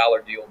 million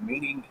deal,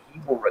 meaning he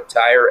will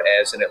retire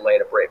as an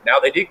Atlanta Brave. Now,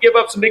 they did give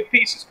up some big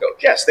pieces,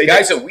 Coach. Yes, they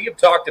guys that we have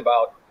talked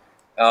about.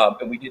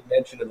 And we did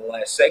mention in the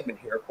last segment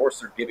here, of course,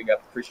 they're giving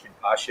up Christian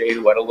Pache,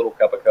 who had a little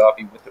cup of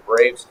coffee with the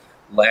Braves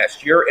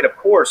last year. And, of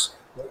course,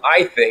 who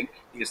I think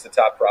is the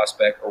top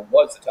prospect, or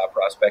was the top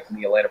prospect in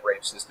the Atlanta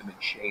Braves system, in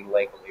Shane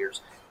Langoliers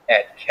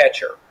at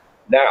catcher.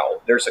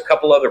 Now, there's a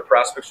couple other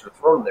prospects that are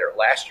thrown there.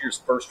 Last year's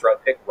first-round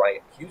pick,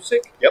 Ryan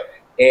Cusick. Yep.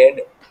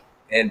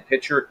 And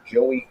pitcher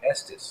Joey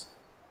Estes.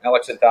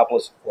 Alex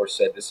Anthopoulos, of course,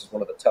 said this is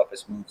one of the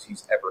toughest moves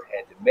he's ever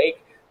had to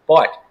make.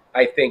 But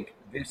I think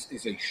this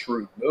is a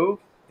shrewd move.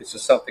 This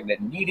is something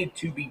that needed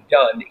to be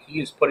done.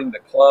 He is putting the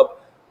club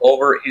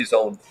over his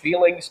own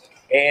feelings,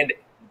 and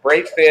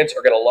Brave fans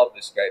are going to love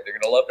this guy. They're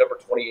going to love number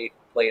 28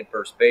 playing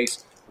first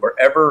base.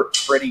 Wherever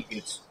Freddie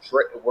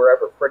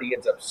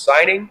ends up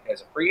signing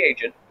as a free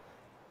agent,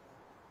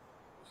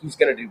 he's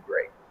going to do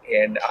great.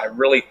 And I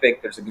really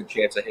think there's a good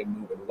chance of him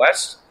moving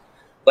west.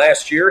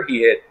 Last year,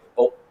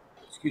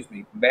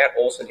 Matt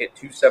Olson hit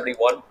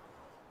 271,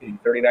 hitting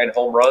 39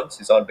 home runs.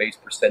 His on-base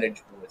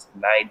percentage was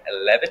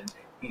 .911.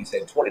 He's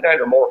had 29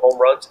 or more home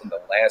runs in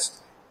the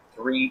last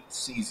 3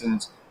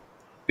 seasons.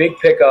 Big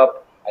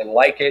pickup. I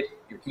like it.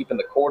 You're keeping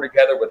the core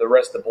together with the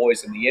rest of the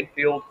boys in the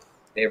infield.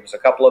 There was a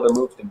couple other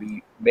moves to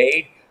be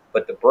made,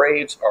 but the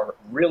Braves are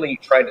really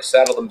trying to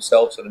saddle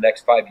themselves for the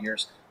next 5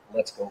 years.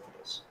 Let's go for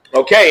this.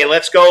 Okay, and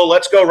let's go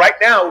right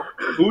now.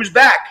 Who's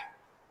back?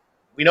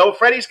 We know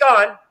Freddie's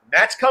gone.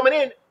 Matt's coming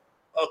in.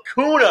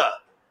 Acuna.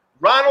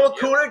 Ronald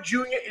Acuna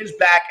Jr. is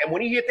back, and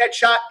when he hit that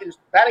shot in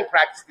batting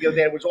practice the other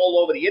day, it was all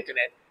over the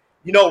internet.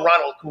 You know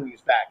Ronald Acuna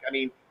is back. I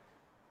mean,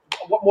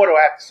 what more do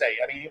I have to say?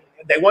 I mean,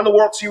 they won the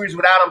World Series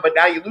without him, but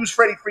now you lose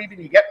Freddie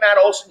Freeman, you get Matt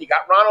Olson, you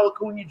got Ronald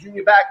Acuna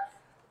Jr. back.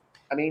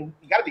 I mean,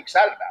 you got to be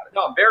excited about it.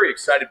 No, I'm very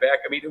excited back.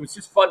 I mean, it was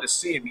just fun to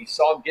see him. You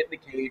saw him get in the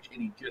cage,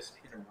 and he just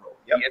hit a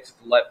rope. Yep. He hits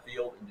it to left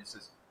field and just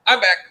says,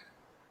 "I'm back."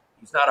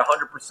 He's not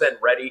 100%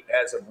 ready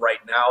as of right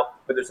now,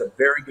 but there's a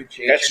very good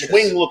chance. That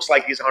swing looks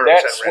like he's 100%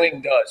 ready. That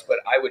swing does, but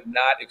I would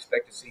not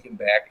expect to see him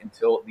back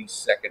until the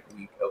second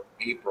week of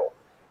April.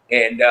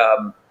 And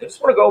I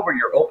just want to go over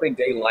your opening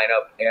day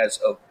lineup as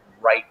of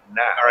right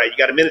now. All right, you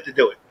got a minute to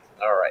do it.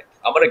 All right.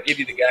 I'm going to give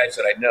you the guys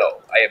that I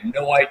know. I have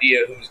no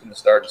idea who's going to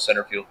start in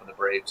center field for the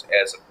Braves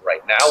as of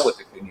right now,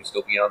 with Acuna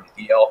still being on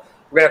the DL.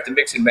 We're going to have to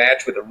mix and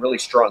match with a really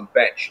strong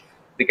bench.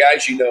 The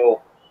guys you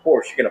know, of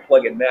course, you're going to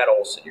plug in Matt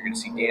Olson. You're going to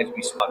see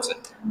Dansby Swanson.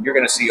 You're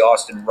going to see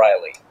Austin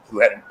Riley,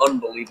 who had an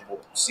unbelievable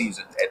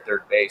season at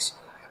third base.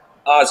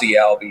 Ozzie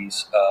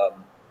Albies.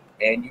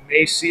 And you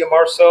may see a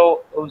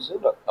Marcell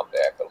Ozuna come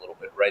back a little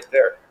bit right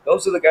there.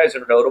 Those are the guys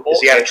that are notable.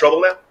 Is he out of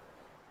trouble now?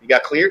 He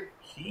got cleared?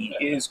 He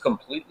is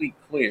completely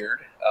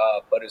cleared,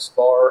 but as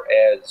far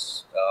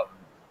as,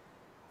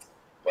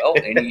 the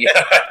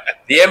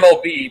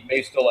MLB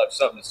may still have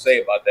something to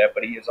say about that,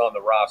 but he is on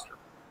the roster.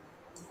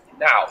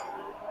 Now,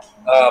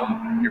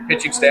 your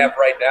pitching staff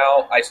right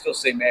now, I still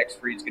say Max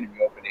Fried's going to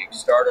be opening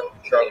starter.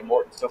 Charlie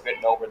Morton's still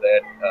getting over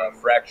that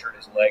fracture in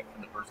his leg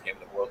from the first game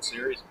of the World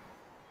Series.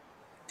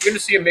 You're going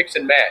to see a mix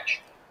and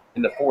match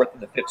in the fourth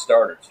and the fifth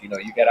starters. You know,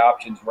 you got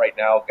options right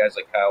now, guys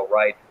like Kyle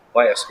Wright,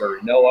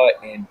 Vyaskar Noah,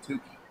 and Tuki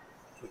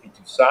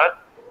Toussaint.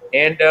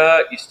 And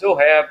you still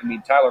have,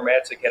 Tyler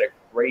Matzik had a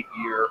great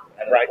year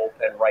at the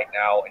bullpen right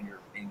now,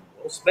 and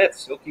Will Smith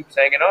still keeps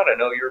hanging on. I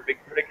know you're a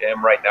big critic of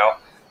him right now.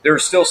 There are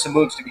still some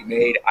moves to be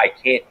made. I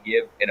can't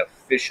give an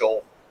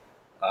official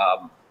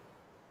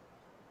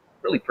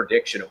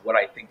prediction of what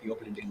I think the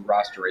opening day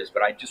roster is,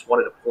 but I just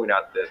wanted to point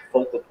out the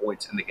focal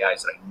points and the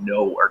guys that I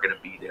know are going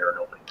to be there in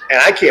opening day.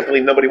 And I can't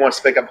believe nobody wants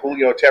to pick up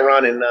Julio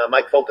Teheran and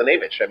Mike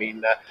Foltynewicz. I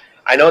mean,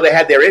 I know they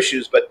had their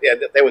issues, but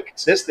they were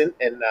consistent,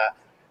 and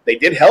they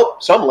did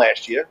help some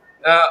last year.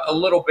 A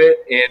little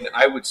bit, and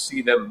I would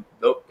see them,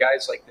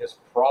 guys like this,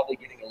 probably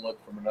getting a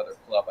look from another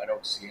club. I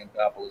don't see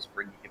Anthopoulos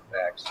bringing him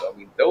back. So,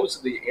 those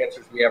are the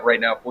answers we have right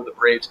now for the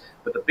Braves.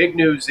 But the big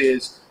news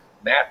is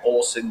Matt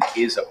Olson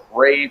is a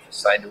Brave,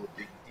 signed to a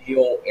big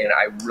deal, and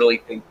I really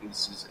think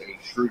this is a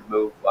shrewd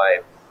move by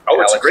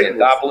Alex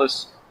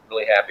Anthopoulos.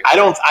 Really happy. I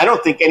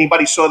don't think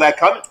anybody saw that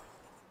coming.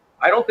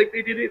 I don't think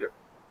they did either.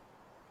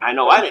 I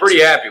know. I'm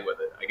pretty happy with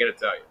it, I got to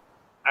tell you.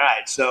 All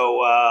right,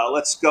 so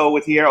let's go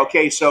with here.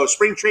 Okay, so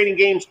spring training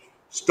games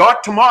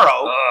start tomorrow.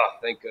 Oh,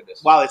 thank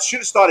goodness. Well, it should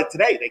have started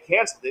today. They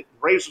canceled it. The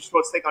Braves were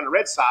supposed to take on the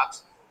Red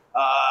Sox.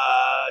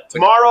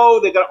 Tomorrow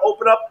they're going to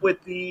open up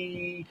with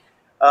the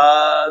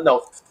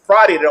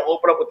Friday they'll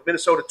open up with the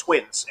Minnesota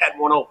Twins at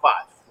 1:05.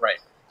 Right.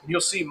 And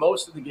you'll see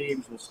most of the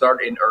games will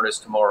start in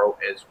earnest tomorrow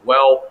as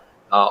well.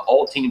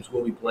 All teams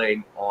will be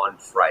playing on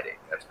Friday.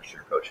 That's for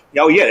sure, Coach.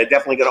 Oh, yeah, they're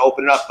definitely going to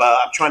open it up.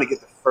 I'm trying to get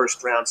the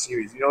first round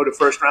series. You know who the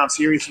first round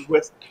series is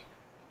with?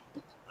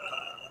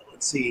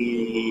 Let's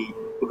see.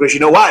 Because you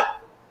know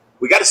what?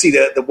 We got to see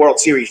the World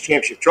Series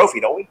championship trophy,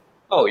 don't we?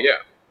 Oh,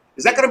 yeah.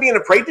 Is that going to be in the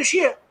parade this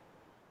year?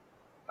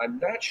 I'm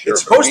not sure.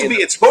 It's supposed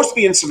to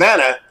be in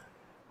Savannah.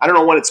 I don't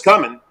know when it's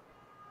coming.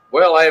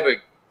 Well, I have a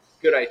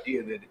good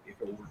idea that if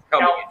it were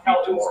coming,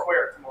 Calhoun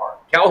Square tomorrow.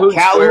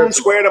 Calhoun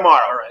Square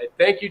tomorrow. All right.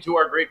 Thank you to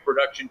our great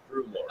production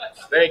crew, Lawrence.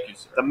 Thank you,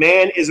 sir. The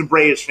man is a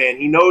Braves fan.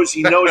 He knows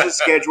his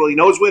schedule. He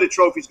knows where the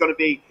trophy's going to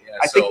be. Yeah,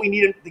 I think we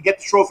need him to get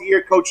the trophy here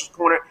at Coach's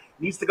Corner. It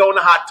needs to go in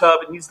the hot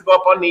tub. It needs to go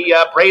up on the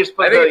Braves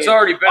Pavilion. I think it's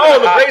already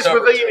been the Braves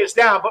Pavilion is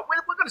down, but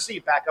we're going to see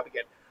it back up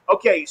again.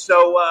 Okay,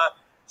 so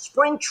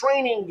spring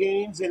training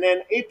games, and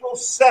then April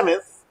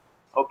 7th.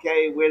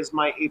 Okay, where's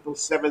my April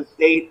 7th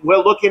date? We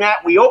open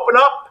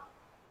up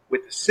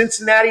with the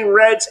Cincinnati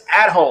Reds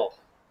at home.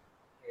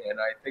 And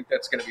I think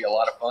that's going to be a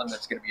lot of fun.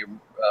 That's going to be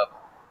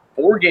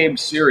a 4-game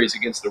series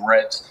against the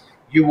Reds.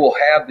 You will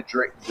have the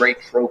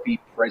great trophy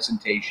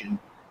presentation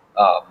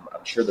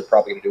I'm sure they're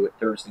probably going to do it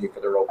Thursday for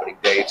their opening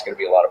day. It's going to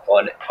be a lot of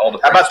fun. How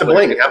about the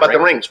bling? How about the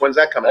rings? When's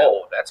that coming out?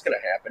 Oh, that's going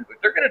to happen. But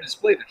they're going to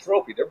display the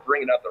trophy. They're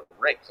bringing out the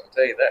rings. I'll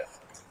tell you that.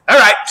 All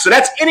right, so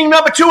that's inning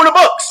number 2 in the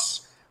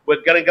books.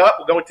 We're going to go up.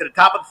 We're going to the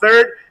top of the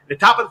third. The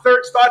top of the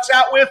third starts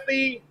out with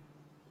the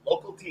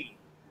local team,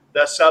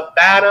 the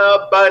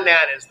Savannah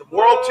Bananas. The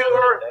World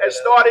Tour has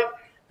started.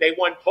 They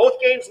won both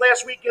games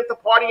last week against the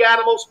Party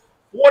Animals,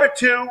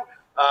 4-2.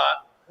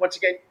 Once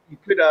again, you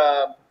could.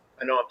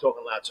 I know I'm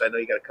talking loud, so I know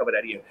you got to cover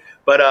that ear.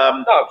 But no,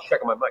 I was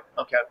checking my mic.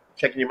 Okay,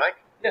 checking your mic.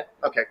 Yeah.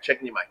 Okay,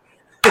 checking your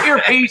mic.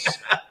 Earpiece.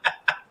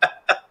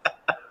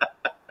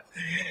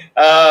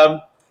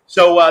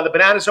 So the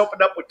Bananas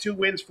opened up with 2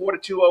 wins,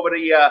 4-2 over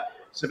the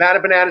Savannah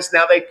Bananas.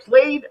 Now they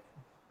played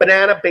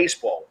banana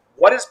baseball.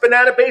 What is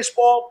banana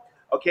baseball?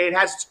 Okay, it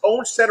has its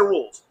own set of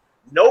rules.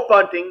 No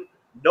bunting,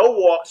 no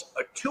walks,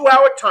 a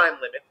 2-hour time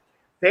limit,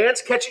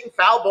 fans catching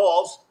foul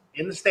balls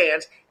in the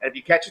stands, and if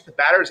you catch it, the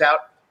batter is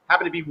out.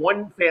 Happened to be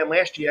one fan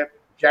last year.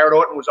 Jared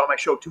Orton was on my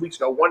show 2 weeks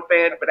ago. One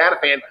fan, a banana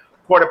fan,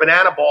 caught a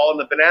banana ball, and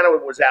the banana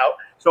was out.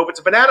 So if it's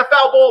a banana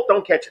foul ball,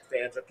 don't catch it,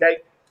 fans, okay?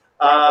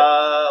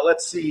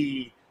 Let's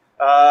see.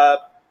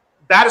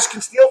 Batters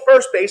can steal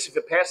first base if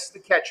it passes the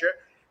catcher,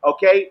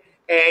 okay?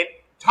 And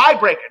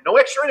tiebreaker, no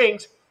extra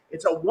innings.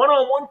 It's a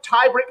one-on-one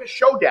tiebreaker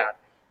showdown.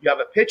 You have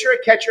a pitcher,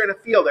 a catcher, and a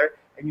fielder,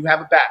 and you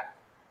have a batter.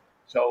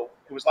 So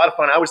it was a lot of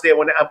fun. I was there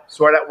when I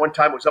saw that one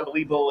time. It was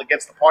unbelievable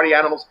against the Party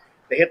Animals.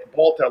 They hit the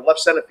ball to the left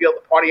center field.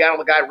 The Party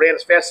Animal guy ran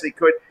as fast as he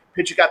could.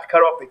 Pitcher got the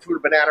cutoff. They threw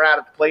the banana out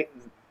at the plate.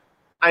 And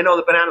I know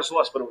the Bananas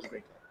lost, but it was a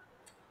great game.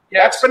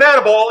 Yeah, that's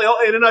banana ball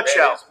in a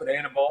nutshell. That is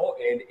banana ball,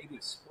 and it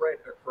is spread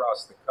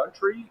across the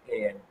country.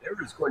 And there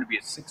is going to be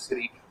a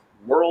 6-city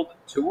world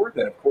tour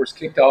that, of course,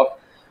 kicked off,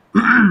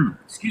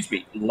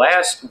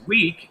 last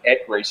week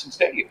at Grayson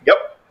Stadium.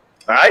 Yep.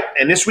 All right.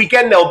 And this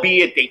weekend they'll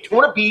be at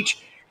Daytona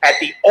Beach at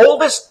the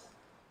oldest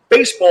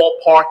baseball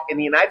park in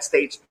the United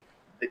States,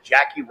 the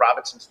Jackie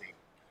Robinson Stadium.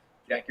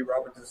 Jackie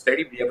Robinson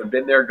Stadium. If you haven't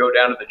been there, go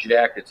down to the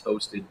Jack. It's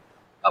hosted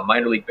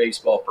minor league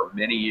baseball for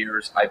many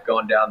years. I've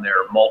gone down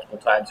there multiple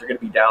times. They're going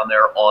to be down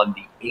there on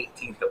the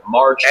 18th of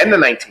March. And the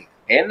 19th.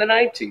 And the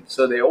 19th.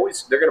 So they're going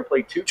to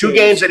play two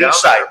games at each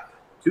site.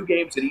 2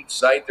 games at each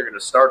site. They're going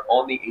to start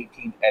on the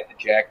 18th at the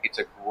Jack. It's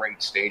a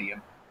great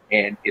stadium,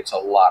 and it's a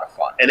lot of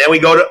fun. And then we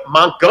go to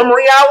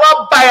Montgomery,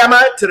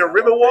 Alabama, to the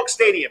Riverwalk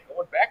Stadium.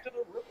 Going back to the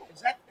Riverwalk.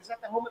 Is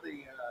that the home of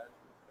the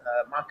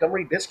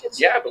Montgomery Biscuits?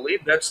 Yeah, I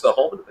believe that's the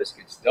home of the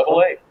Biscuits.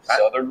 Double-A,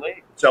 Southern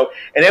League. So,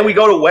 and then we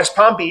go to West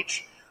Palm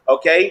Beach.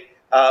 Okay,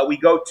 we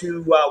go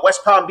to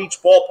West Palm Beach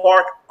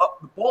Ballpark,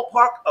 the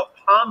ballpark of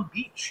Palm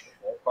Beach.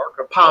 Ballpark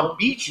of Palm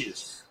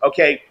Beaches.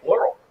 Okay,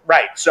 plural.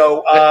 Right.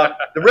 So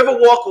the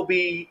Riverwalk will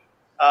be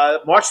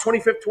March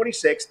 25th,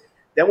 26th.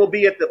 Then we'll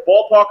be at the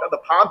ballpark of the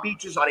Palm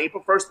Beaches on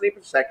April 1st and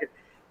April 2nd.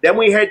 Then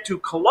we head to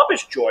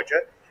Columbus,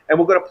 Georgia, and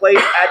we're going to play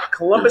at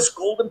Columbus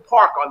Golden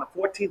Park on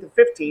the 14th and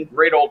 15th.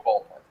 Great old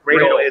ballpark.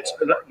 Great old.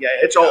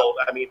 It's old.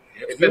 I mean,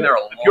 it's been there a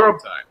long time. If you're a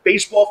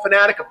baseball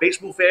fanatic, a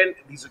baseball fan,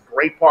 these are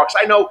great parks.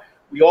 I know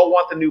we all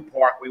want the new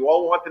park. We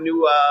all want the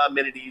new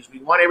amenities. We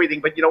want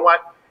everything. But you know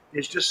what?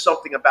 There's just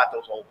something about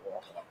those old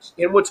ballparks.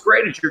 And what's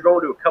great is you're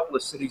going to a couple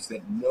of cities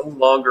that no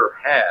longer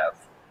have,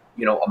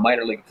 a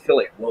minor league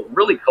affiliate. Well,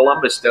 really,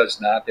 Columbus does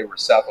not. They were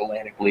South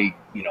Atlantic League,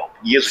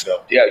 years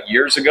ago. Yeah,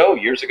 years ago.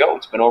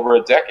 It's been over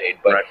a decade.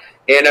 But right.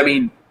 And I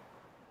mean,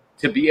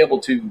 to be able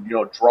to,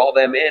 draw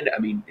them in, I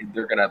mean,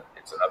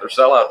 it's another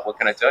sellout. What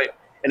can I tell you?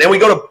 And then we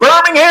go to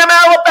Birmingham,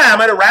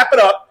 Alabama to wrap it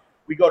up.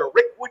 We go to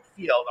Rickwood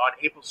Field on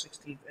April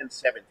 16th and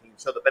 17th.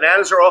 So the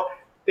Bananas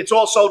it's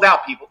all sold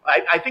out, people.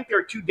 I think there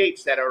are 2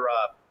 dates that are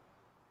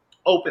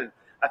open.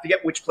 I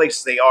forget which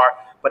places they are,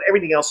 but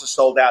everything else is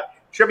sold out.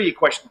 Trivia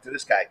question to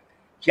this guy.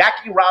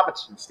 Jackie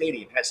Robinson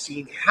Stadium has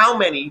seen how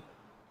many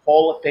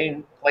Hall of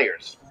Fame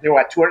players? There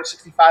were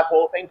 265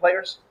 Hall of Fame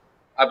players?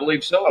 I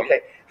believe so.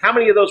 Okay. How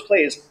many of those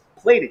players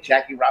played at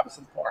Jackie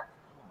Robinson Park?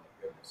 Oh,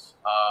 my goodness.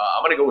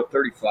 I'm going to go with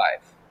 35.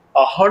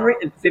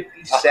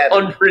 157.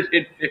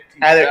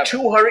 157. Out of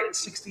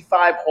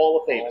 265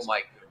 Hall of Famers. Oh, my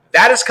goodness.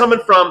 That is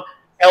coming from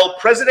El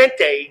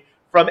Presidente,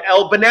 from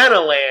El Banana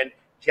Land,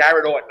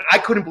 Jared Orton. I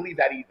couldn't believe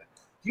that either.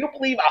 Do you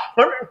believe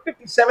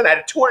 157 out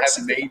of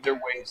 260 have made their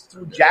ways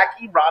through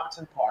Jackie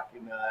Robinson Park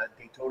in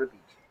Daytona Beach?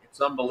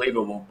 It's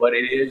unbelievable, but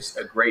it is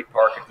a great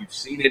park if you've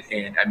seen it.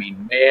 And, I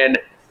mean, man,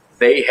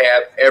 they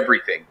have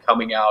everything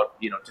coming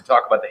out, to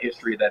talk about the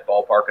history of that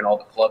ballpark and all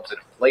the clubs that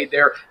have played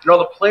there and all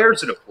the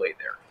players that have played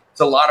there.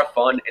 It's a lot of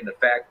fun, and the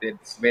fact that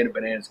Savannah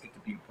Bananas get to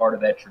be a part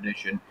of that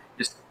tradition,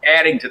 just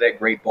adding to that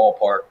great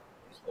ballpark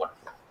is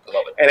wonderful. I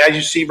love it. And as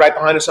you see right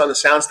behind us on the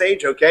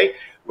soundstage, okay,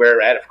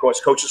 we're at, of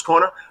course, Coach's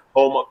Corner,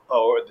 home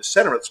or the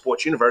center of the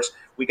sports universe.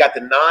 We got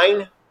the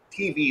 9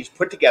 TVs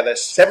put together,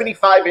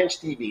 75-inch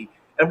TV.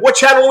 And what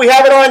channel we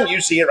have it on?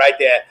 You see it right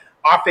there.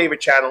 Our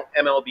favorite channel,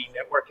 MLB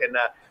Network. And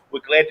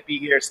we're glad to be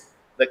here.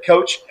 The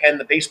coach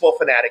and the baseball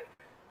fanatic,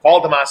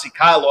 Paul DeMasi,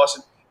 Kyle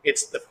Lawson.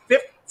 It's the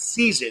 5th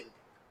season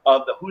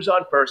of the Who's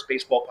on First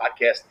baseball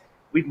podcast.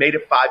 We've made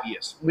it 5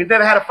 years. We've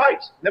never had a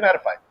fight. No,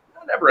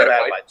 Never had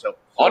a fight. So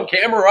on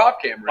camera or off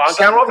camera? On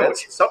camera, off,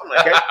 something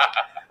like that.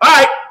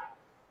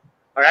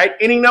 All right.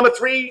 Inning number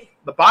 3,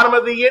 the bottom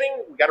of the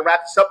inning. We got to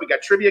wrap this up. We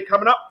got trivia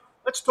coming up.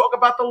 Let's talk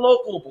about the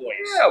local boys.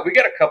 Yeah, we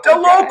got a couple. The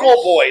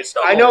local boys.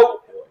 I know.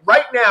 Boys.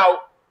 Right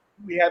now,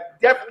 we have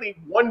definitely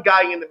one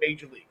guy in the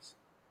major leagues,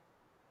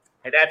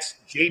 and that's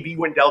J.B.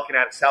 Wendelkin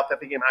out of South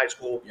Effingham High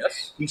School.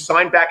 Yes. He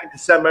signed back in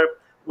December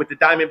with the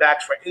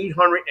Diamondbacks for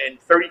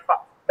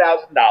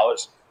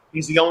 $835,000.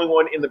 He's the only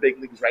one in the big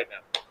leagues right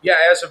now. Yeah,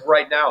 as of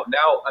right now.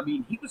 Now, I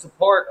mean, he was a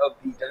part of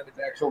the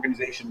Diamondbacks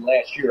organization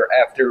last year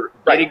after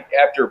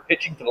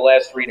pitching for the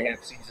last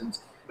 3.5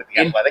 seasons. With the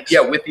Athletics?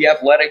 Yeah, with the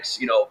Athletics,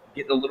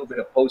 getting a little bit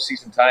of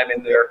postseason time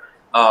in there.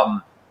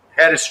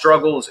 Had his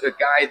struggles, a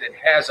guy that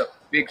has a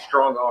big,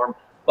 strong arm,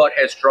 but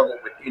has struggled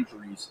with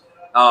injuries.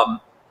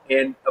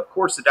 And, of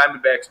course, the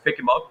Diamondbacks pick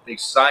him up. They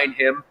sign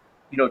him,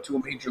 to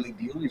a major league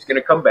deal. He's going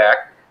to come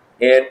back.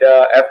 And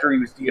after he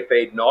was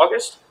DFA'd in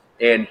August,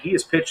 and he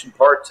has pitched in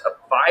parts of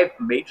 5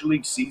 major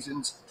league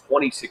seasons.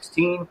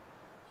 2016,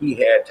 he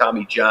had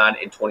Tommy John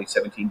in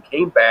 2017,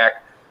 came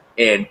back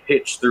and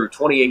pitched through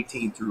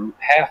 2018 through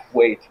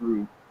halfway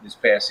through this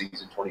past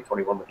season,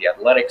 2021 with the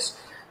Athletics.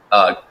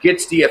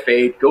 Gets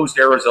DFA'd, goes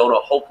to Arizona,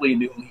 hopefully a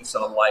new lease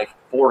on life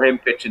for him,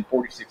 pitching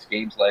 46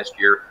 games last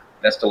year.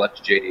 Best of luck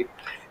to JD.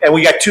 And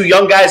we got 2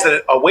 young guys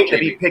that are waiting to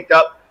be picked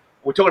up.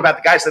 We're talking about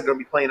the guys that are going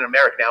to be playing in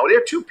America now. There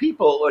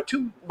are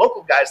 2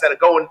 local guys that are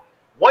going.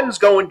 One's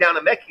going down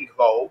to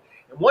Mexico,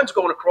 and one's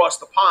going across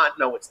the pond.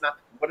 No, it's not.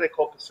 What do they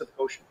call Pacific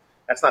Ocean?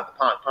 That's not the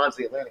pond. Pond's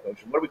the Atlantic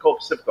Ocean. What do we call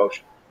Pacific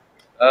Ocean?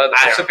 The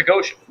Pacific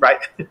Ocean.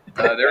 Right.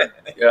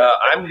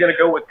 I'm going to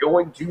go with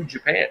going to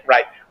Japan.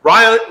 Right.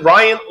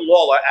 Ryan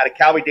Lawler out of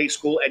Calvary Day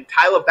School and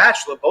Tyler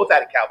Batchelor, both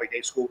out of Calvary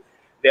Day School.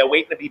 They're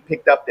waiting to be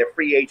picked up. They're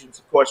free agents.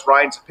 Of course,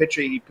 Ryan's a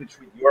pitcher. He pitched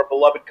with your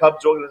beloved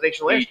Cubs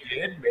organization last year. He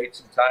did. Made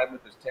some time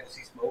with the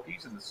Tennessee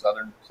Smokies in the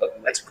Southern.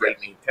 That's a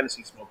great name,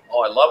 Tennessee Smokies.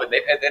 Oh, I love it.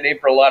 They've had that name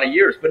for a lot of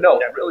years. But no,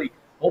 I really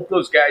hope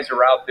those guys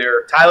are out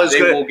there.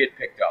 They will get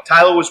picked up.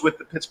 Tyler was with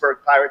the Pittsburgh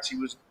Pirates. He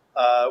was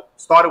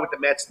started with the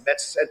Mets. The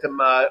Mets sent him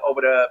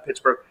over to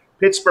Pittsburgh.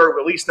 Pittsburgh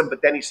released him,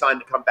 but then he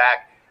signed to come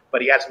back.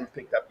 But he hasn't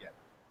been picked up yet.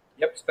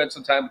 Yep, spent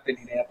some time with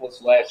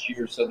Indianapolis last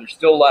year, so there's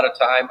still a lot of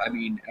time. I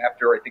mean,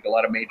 after I think a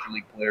lot of major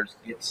league players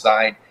get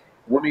signed,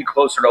 when we get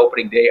closer to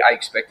opening day, I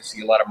expect to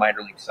see a lot of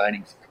minor league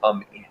signings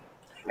come in.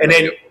 And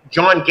then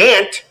John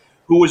Gant,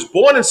 who was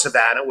born in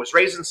Savannah, was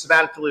raised in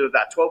Savannah until he was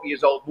about 12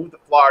 years old, moved to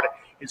Florida.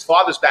 His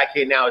father's back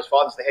here now. His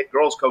father's the head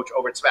girls coach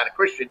over at Savannah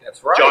Christian.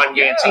 That's right. John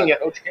Gant Sr.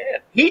 Coach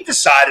Gant. He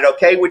decided,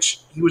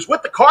 which he was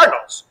with the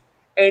Cardinals.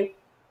 And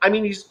I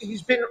mean,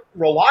 he's been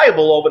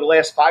reliable over the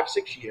last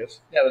 5-6 years.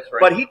 Yeah, that's right.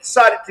 But he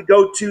decided to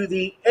go to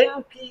the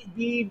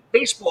NPB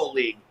Baseball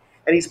League,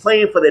 and he's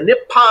playing for the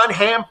Nippon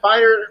Ham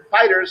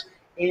Fighters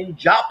in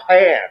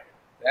Japan.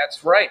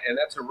 That's right, and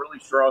that's a really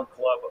strong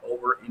club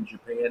over in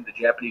Japan. The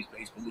Japanese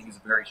Baseball League is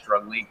a very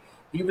strong league.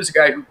 He was a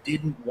guy who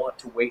didn't want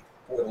to wait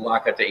for the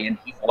lockout to end.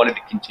 He wanted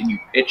to continue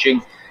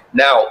pitching.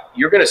 Now,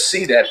 you're going to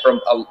see that from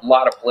a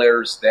lot of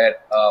players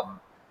that are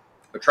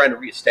trying to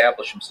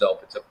reestablish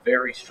himself. It's a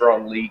very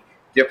strong league.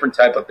 Different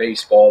type of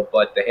baseball,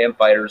 but the Ham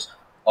Fighters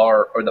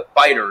or the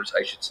Fighters,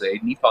 I should say.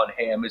 Nippon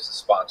Ham is the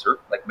sponsor,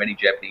 like many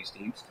Japanese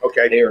teams.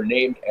 Okay. They are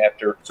named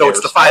after. So it's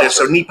the Fighters.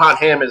 So Nippon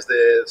Ham is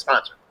the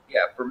sponsor.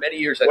 Yeah, for many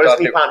years What is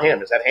Nippon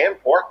Ham? Is that ham,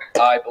 pork?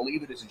 I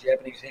believe it is a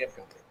Japanese ham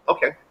company.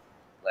 Okay.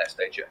 Last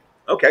I checked.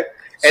 Okay.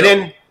 And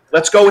then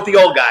let's go with the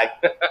old guy.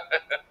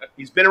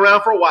 He's been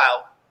around for a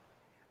while.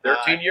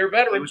 13-year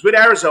veteran. He was with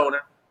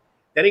Arizona.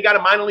 Then he got a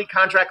minor league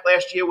contract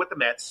last year with the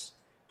Mets.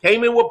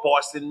 Came in with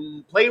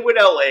Boston, played with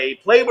L.A.,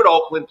 played with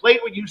Oakland, played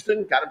with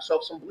Houston, got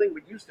himself some bling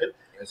with Houston.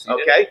 Yes, he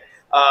did.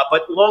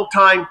 But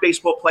long-time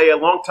baseball player,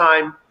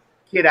 long-time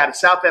kid out of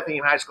South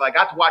Effingham High School. I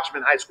got to watch him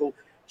in high school.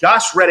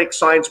 Josh Reddick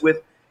signs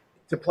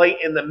to play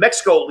in the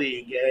Mexico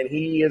League, and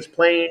he is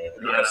playing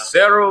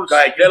Cerros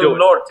del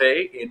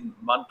Norte in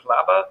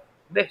Monclova,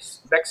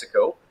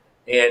 Mexico.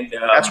 And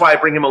that's why I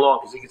bring him along,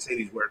 because he can say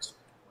these words.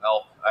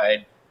 Well,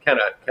 I kind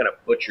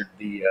of butchered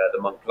the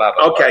Monclova.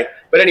 Okay. Part.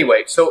 But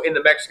anyway, so in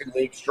the Mexican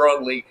League,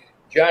 strong league,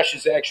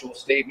 Josh's actual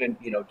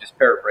statement, just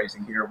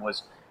paraphrasing here,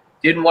 was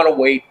didn't want to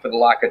wait for the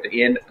lockout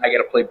to end. I got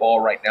to play ball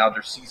right now.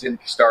 Their season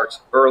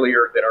starts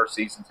earlier than our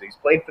season. So he's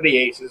playing for the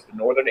Aces, the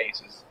Northern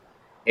Aces.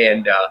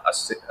 And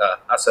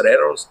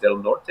Acereros del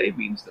Norte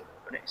means the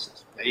Northern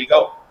Aces. There you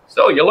go.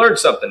 So you learned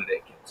something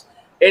today, kids.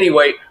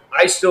 Anyway,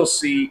 I still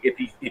see if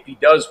he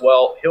does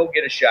well, he'll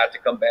get a shot to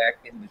come back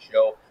in the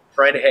show.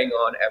 Trying to hang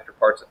on after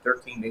parts of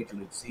 13 major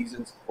league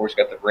seasons. Of course,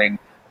 got the ring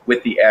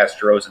with the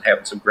Astros and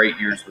having some great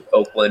years with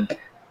Oakland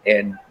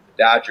and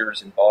the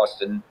Dodgers and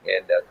Boston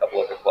and a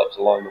couple other clubs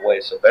along the way.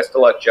 So best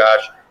of luck,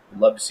 Josh. We'd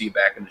love to see you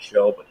back in the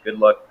show, but good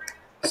luck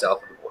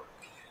south of the border.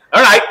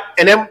 All right,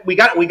 and then we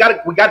got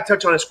to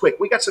touch on this quick.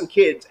 We got some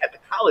kids at the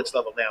college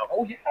level now.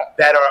 Oh yeah,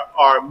 that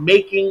are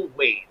making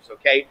waves.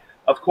 Okay,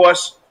 of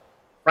course,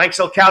 Frank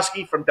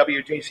Silkowski from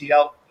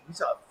WJCL.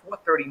 He's a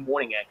 4:30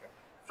 morning anchor.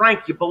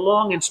 Frank, you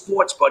belong in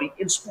sports, buddy.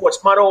 In sports.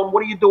 Madone,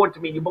 what are you doing to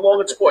me? You belong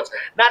in sports.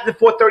 Not at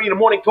 4:30 in the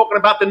morning talking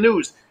about the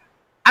news.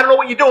 I don't know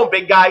what you're doing,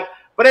 big guy.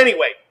 But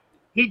anyway,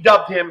 he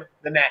dubbed him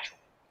the natural.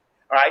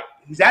 All right,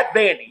 he's at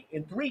Vandy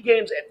in 3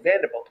 games at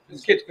Vanderbilt.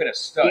 This kid's been a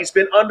stud. He's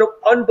been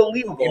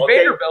unbelievable. And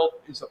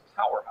Vanderbilt is a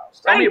powerhouse.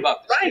 Tell me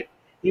about this kid.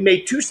 He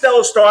made 2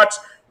 stellar starts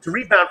to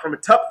rebound from a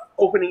tough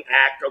opening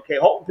act. Okay,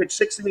 Holton pitched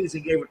 6 innings. He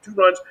gave up 2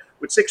 runs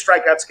with 6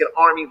 strikeouts against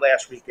Army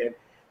last weekend.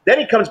 Then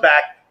he comes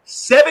back,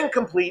 7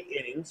 complete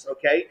innings.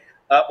 Okay,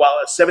 a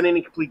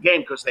 7-inning complete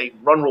game because they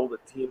run ruled the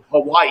team.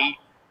 Hawaii,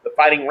 the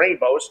Fighting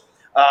Rainbows,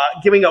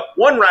 giving up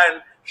 1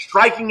 run,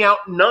 striking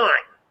out 9.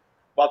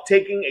 While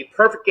taking a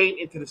perfect game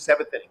into the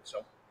 7th inning.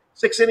 So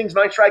 6 innings,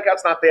 9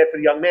 strikeouts, not bad for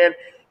the young man.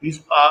 He's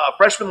a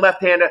freshman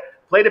left-hander,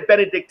 played at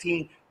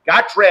Benedictine,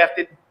 got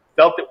drafted,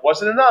 felt it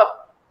wasn't enough.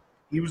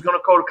 He was going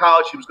to go to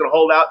college. He was going to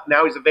hold out.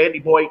 Now he's a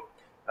Vandy boy.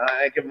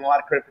 I give him a lot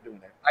of credit for doing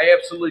that. I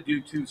absolutely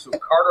do, too. So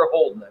Carter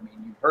Holden, I mean,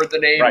 you've heard the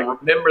name,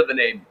 remember the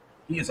name.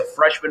 He is a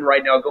freshman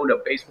right now going to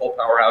a baseball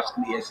powerhouse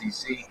in the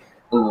SEC.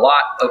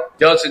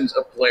 Dozens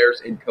of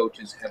players and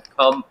coaches have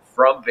come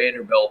from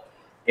Vanderbilt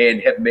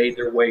and have made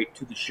their way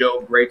to the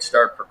show. Great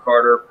start for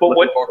Carter. But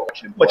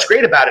what's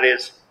great about it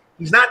is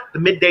he's not the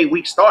midday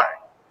week starter.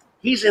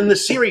 He's in the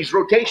series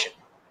rotation,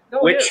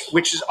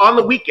 which is on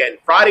the weekend,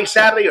 Friday,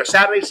 Saturday, or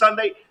Saturday,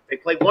 Sunday. They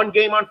play 1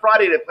 game on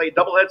Friday. They play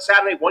doublehead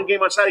Saturday, 1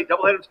 game on Saturday,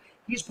 doublehead.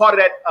 He's part of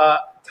that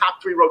top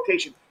 3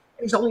 rotation,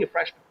 and he's only a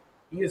freshman.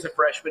 He is a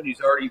freshman.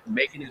 He's already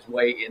making his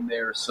way in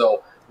there.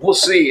 So we'll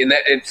see. And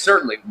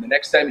certainly the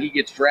next time he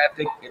gets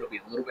drafted, it'll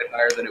be a little bit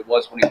higher than it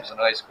was when he was in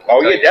high school.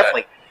 Oh, yeah,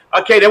 definitely.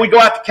 Okay, then we go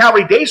out to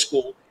Calvary Day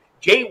School.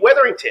 Jay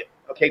Wetherington,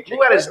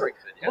 blew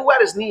out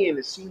his knee in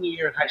his senior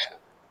year in high school.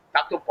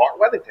 Dr. Bart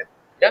Wetherington,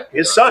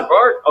 his son.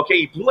 Bart. Okay,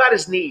 he blew out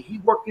his knee. He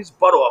worked his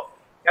butt off.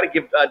 Got to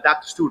give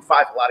Dr. Stuart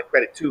Fife a lot of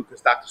credit, too,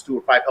 because Dr.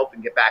 Stuart Fife helped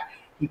him get back.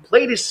 He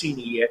played his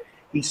senior year.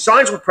 He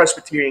signs with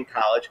Presbyterian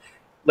College.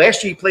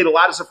 Last year, he played a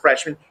lot as a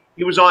freshman.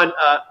 He was on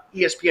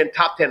ESPN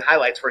Top 10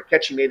 highlights for a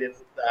catch he made in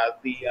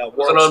the World. It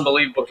was an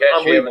unbelievable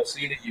catch. You haven't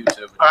seen it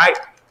YouTube. All right,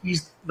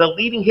 he's the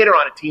leading hitter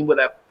on a team with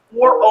a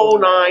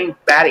 .409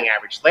 batting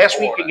average. Last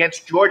week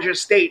against Georgia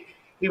State,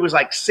 he was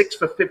like 6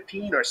 for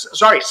 13.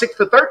 6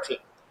 for 13.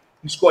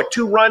 He scored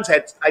 2 runs,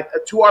 had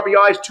 2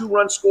 RBIs, 2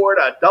 runs scored,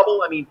 a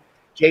double. I mean,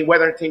 Jay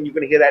Wetherington, you're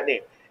going to hear that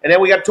name. And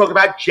then we got to talk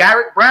about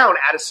Jarrett Brown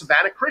out of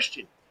Savannah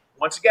Christian.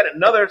 Once again,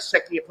 another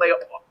second-year player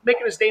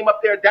making his name up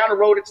there down the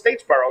road at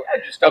Statesboro.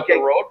 Yeah, just up the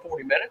road,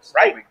 40 minutes.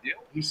 Right. No big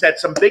deal. He's had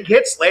some big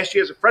hits. Last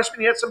year as a freshman,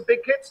 he had some big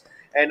hits.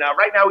 And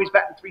right now he's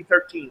batting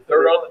 .313.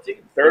 Third on the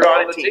team. Third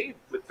on the team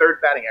with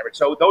 3rd batting average.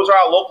 So those are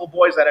our local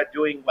boys that are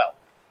doing well.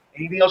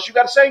 Anything else you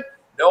got to say?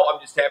 No,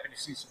 I'm just happy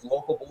to see some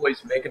local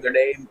boys making their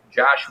name.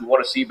 Josh, we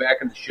want to see you back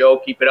in the show.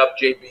 Keep it up,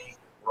 JB.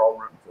 We're all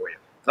rooting for you.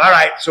 All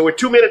right, so we're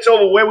 2 minutes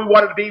over where we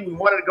wanted to be. We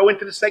wanted to go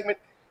into the segment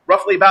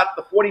roughly about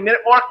the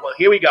 40-minute mark. Well,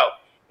 here we go.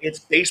 It's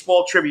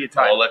baseball trivia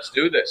time. Well, let's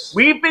do this.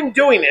 We've been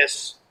doing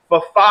this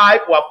for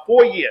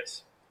 4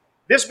 years.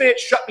 This man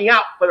shut me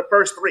out for the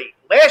first 3.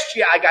 Last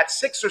year, I got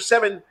 6 or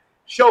 7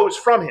 shows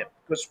from him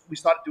because we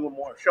started doing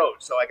more shows,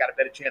 so I got a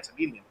better chance of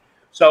meeting him.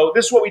 So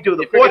this is what we do.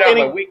 The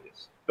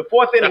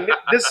fourth inning,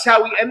 this is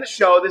how we end the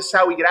show. This is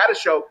how we get out of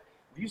the show.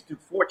 We used to do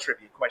 4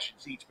 trivia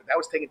questions each, but that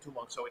was taking too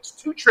long. So it's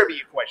 2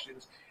 trivia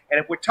questions, and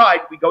if we're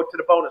tied, we go to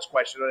the bonus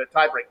question or the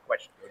tiebreaker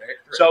question.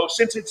 So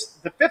since it's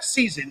the 5th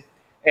season,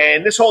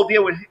 and this whole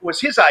deal was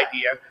his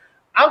idea,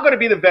 I'm going to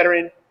be the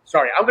veteran.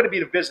 Sorry, I'm going to be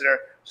the visitor.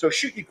 So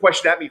shoot your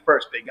question at me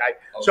first, big guy.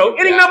 So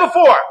inning number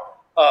 4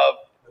 of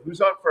Who's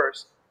on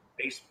First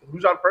Base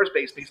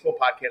Baseball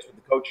Podcast with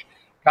the coach,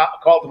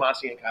 Carl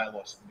Tomasi and Kyle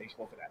Lawson,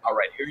 Baseball Fanatic. All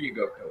right, here you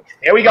go, Coach.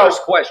 Here we go.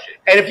 First question.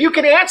 And if you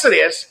can answer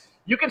this,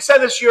 you can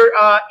send us your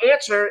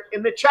answer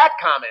in the chat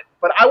comment.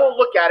 But I won't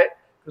look at it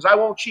because I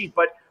won't cheat.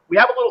 But we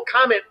have a little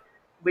comment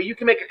where you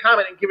can make a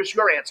comment and give us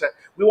your answer.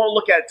 We won't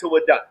look at it until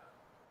we're done.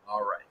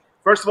 All right.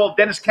 First of all,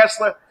 Dennis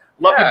Kessler,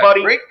 love you,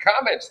 buddy. Great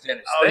comments,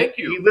 Dennis. Thank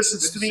you. He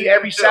listens to me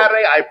every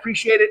Saturday. I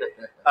appreciate it.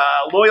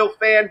 Loyal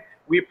fan.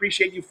 We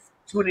appreciate you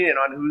tuning in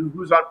on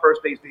Who's on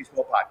First Base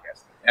Baseball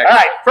Podcast. Excellent. All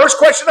right, first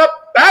question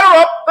up. Batter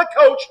up, the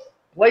coach.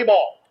 Play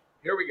ball.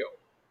 Here we go.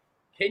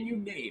 Can you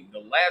name the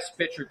last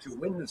pitcher to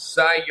win the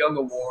Cy Young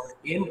Award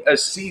in a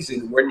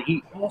season when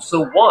he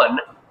also won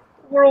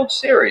the World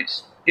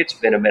Series? It's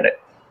been a minute.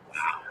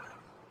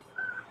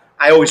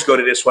 I always go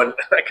to this one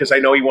because I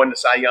know he won the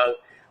Cy Young.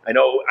 I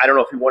don't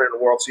know if he won it in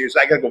the World Series.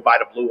 I got to go buy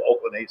the blue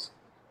Oakland A's.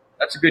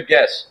 That's a good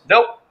guess.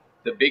 Nope.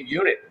 The big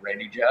unit,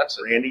 Randy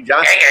Johnson.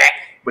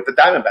 With the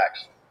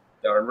Diamondbacks.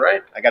 Darn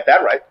right. I got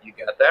that right. You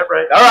got that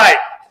right. All right.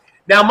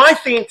 Now, my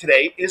theme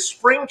today is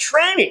spring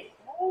training.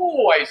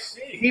 Oh, I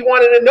see. He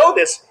wanted to know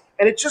this,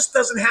 and it just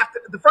doesn't have to.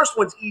 The first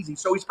one's easy,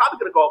 so he's probably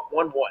going to go up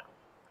 1-1.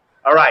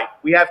 All right.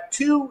 We have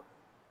 2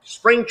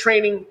 spring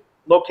training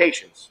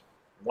locations.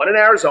 One in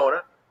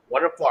Arizona,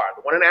 one in Florida.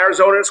 The one in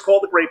Arizona is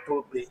called the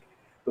Grapefruit League.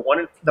 The one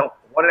in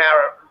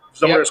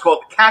Arizona is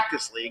called the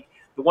Cactus League.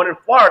 The one in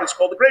Florida is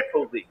called the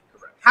Grapefruit League.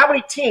 Correct. How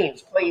many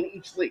teams play in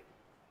each league?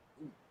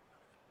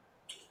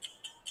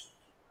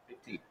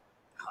 15.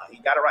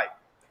 You got it right.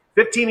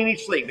 15 in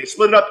each league. They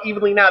split it up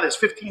evenly now. There's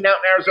 15 out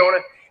in Arizona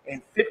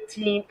and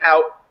 15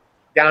 out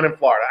down in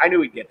Florida. I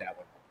knew he'd get that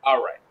one.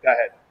 All right. Go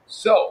ahead.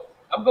 So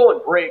I'm going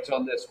Braves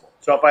on this one.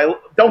 So if I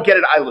don't get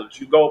it, I lose.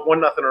 You go up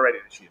 1-0 already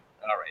this year.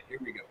 All right, here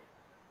we go.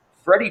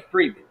 Freddie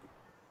Freeman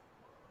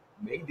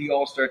made the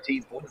All-Star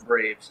team for the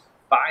Braves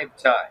 5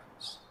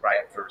 times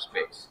at first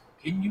base.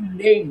 Can you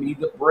name me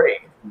the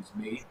Brave who's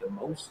made the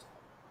most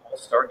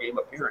All-Star game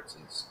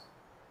appearances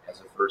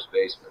as a first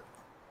baseman?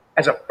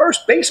 As a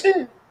first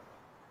baseman?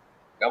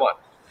 Come on.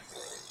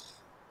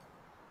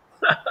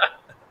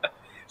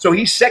 So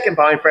he's second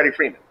behind Freddie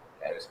Freeman.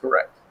 That is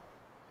correct.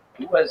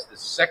 Who has the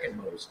second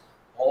most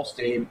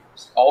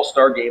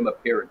All-Star game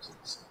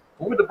appearances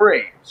for the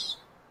Braves?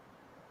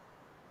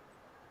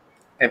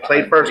 And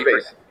played first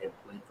base. And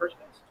played first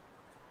base.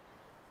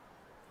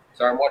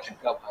 Sorry, I'm watching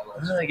Cub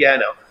highlights. Yeah, I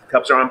know.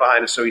 Cubs are on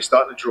behind us, so he's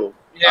starting to drool.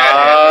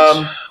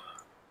 Yeah.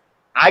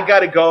 I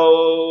got to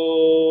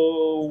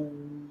go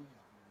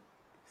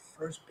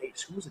first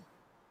base. Who was it?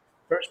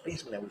 First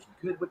baseman that was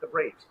good with the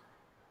Braves.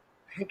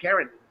 Hank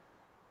Aaron.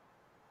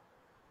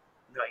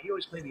 No, he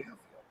always played the outfield.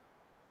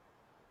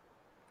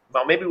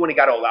 Well, maybe when he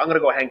got older. I'm going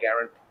to go Hank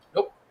Aaron.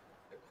 Nope.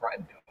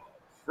 Fred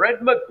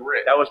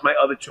McGriff. That was my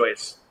other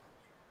choice.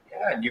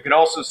 Yeah, and you can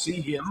also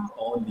see him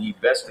on the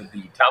Best of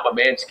the Tom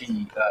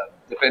Amansky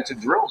defensive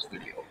drills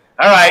video.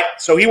 All right,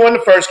 so he won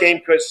the first game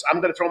because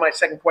I'm going to throw my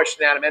second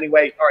question at him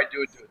anyway. All right,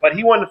 do it. But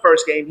he won the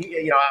first game.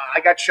 I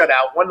got shut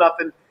out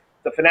 1-0.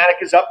 The Fanatic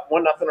is up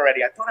 1-0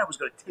 already. I thought I was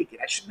going to take it.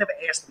 I should never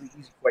ask him the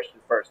easy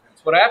question first.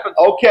 That's what happens.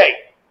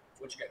 Okay.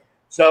 What you got?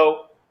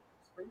 So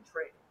Spring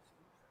training.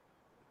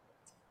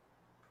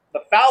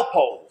 the foul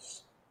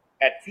poles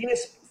at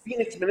Phoenix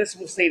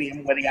Municipal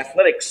Stadium, where the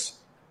Athletics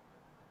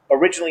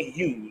originally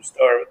used,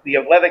 or the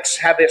Athletics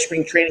have their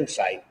spring training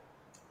site,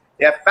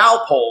 their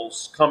foul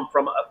poles come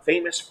from a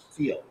famous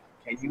field.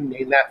 Can you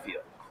name that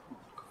field?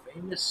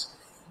 Famous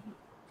field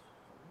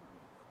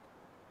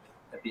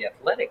that the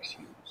Athletics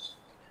use.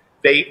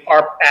 They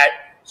are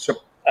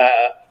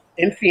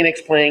in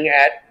Phoenix playing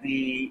at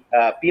the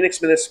Phoenix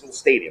Municipal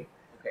Stadium.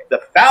 Okay.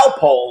 The foul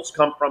poles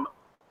come from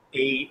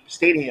a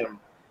stadium,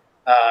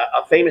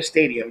 a famous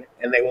stadium,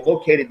 and they were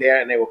located there,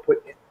 and they were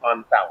put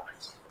on foul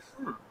lines.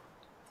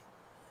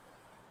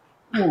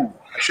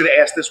 I should have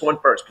asked this one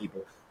first,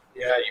 people.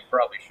 Yeah, you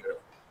probably should have.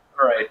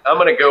 All right, I'm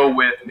going to go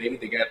with maybe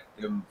they got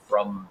them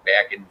from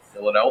back in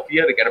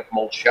Philadelphia. They got them from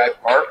Old Shive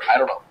Park. I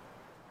don't know.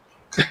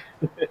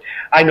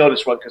 I know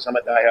this one because I'm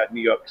a diehard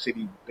New York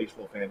City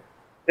baseball fan.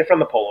 They're from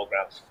the Polo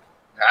Grounds.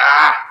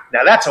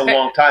 Now that's a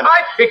long time ago.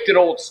 I picked an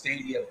old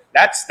stadium.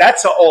 That's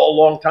a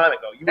long time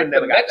ago. You would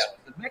never got that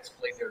one. The Mets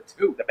played there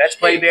too. The Mets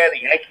played there.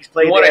 The Yankees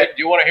played Do there.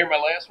 you want to hear my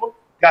last one?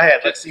 Go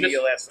ahead. Let's see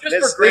your last one.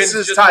 This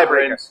is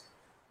tiebreaker.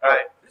 All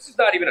right. This is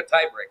not even a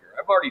tiebreaker.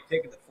 I've already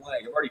taken the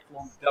flag. I've already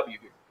flown the W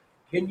here.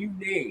 Can you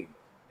name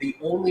the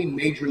only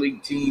major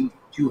league team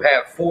to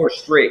have 4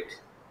 straight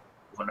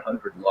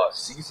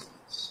 100-loss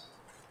seasons?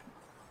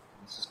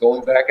 This is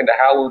going back into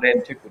hallowed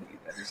antiquity.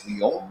 That is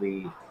the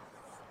only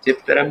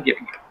tip that I'm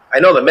giving you. I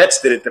know the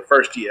Mets did it the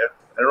first year.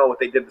 I don't know what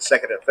they did the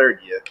second or third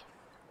year.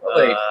 Well,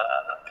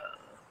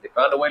 they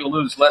found a way to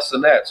lose less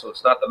than that, so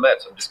it's not the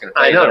Mets. I'm just going to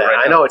tell I you know that right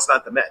I now. know it's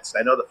not the Mets.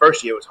 I know the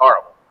first year was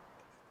horrible.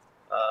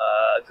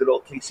 Good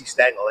old Casey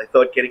Stengel. They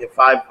thought getting a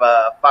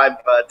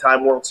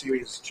five-time World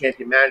Series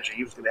champion manager,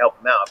 he was going to help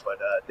him out, but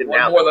didn't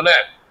happen. More than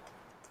that.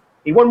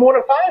 He won more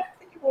than 5? I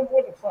think he won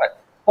more than 5.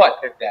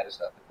 But that is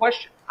not the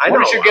question. I know.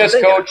 What is your guess,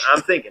 Coach?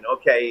 I'm thinking.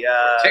 Okay.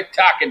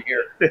 Tick-tocking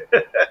here.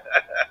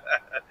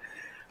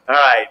 All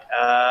right.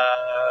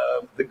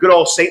 The good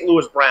old St.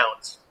 Louis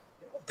Browns.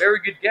 Very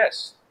good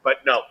guess.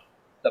 But no.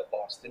 The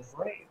Boston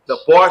Braves. The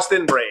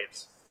Boston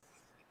Braves.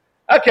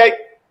 Okay.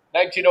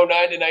 1909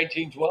 to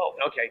 1912.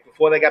 Okay.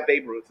 Before they got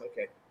Babe Ruth.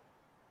 Okay.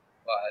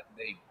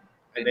 They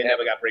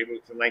never got Babe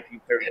Ruth until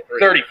 1933.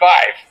 35.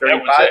 35? That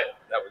was it.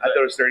 I thought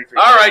it was 33.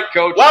 All right,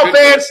 Coach. Well, Good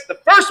fans, the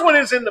first one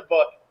is in the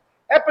book.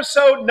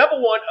 Episode number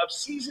 1 of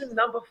season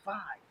number 5.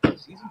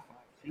 Season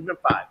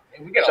 5.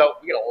 And we got a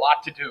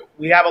lot to do.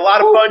 We have a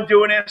lot of fun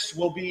doing this.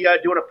 We'll be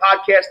doing a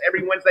podcast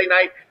every Wednesday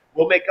night.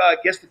 We'll make a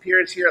guest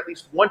appearance here at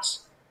least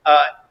once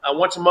a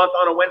month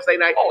on a Wednesday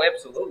night. Oh,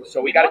 absolutely.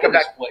 So we got to come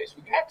back. Place.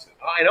 We got to.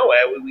 I know.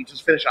 We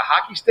just finished a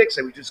hockey sticks,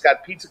 and we just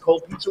got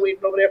cold pizza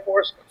waiting over there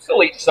for us.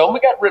 Still eating some. We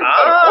got rid of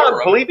about a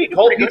quarter. Believe me,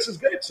 cold pizza's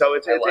good. So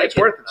it's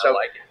worth it. So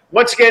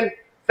once again,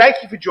 thank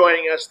you for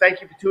joining us. Thank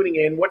you for tuning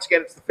in. Once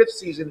again, it's the 5th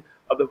season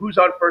of the Who's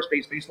on First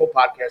Base Baseball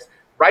Podcast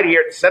right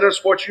here at the Center of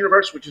Sports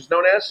Universe, which is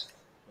known as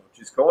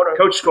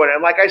Coach's Corner.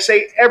 And like I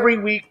say every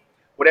week,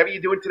 whatever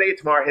you're doing today or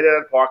tomorrow, hit it out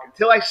of the park.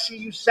 Until I see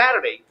you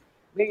Saturday,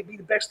 may it be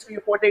the best 3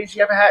 or 4 days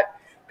you ever had.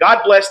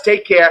 God bless,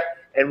 take care,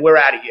 and we're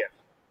out of here.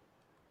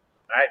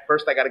 All right,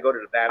 first I got to go to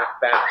the banners.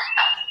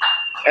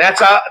 And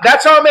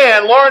that's our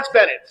man, Lawrence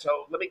Bennett.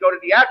 So let me go to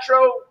the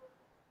outro.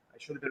 I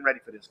should have been ready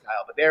for this,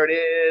 Kyle, but there it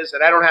is,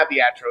 and I don't have the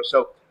outro,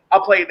 so I'll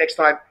play it next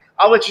time.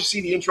 I'll let you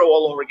see the intro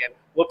all over again.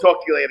 We'll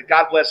talk to you later.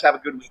 God bless, have a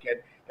good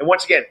weekend. And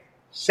once again,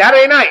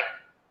 Saturday night,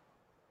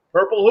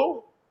 Purple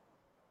who?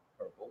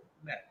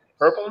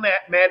 Purple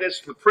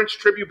Madness with Prince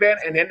Tribute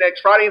Band, and then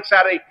next Friday and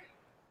Saturday,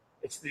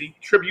 It's the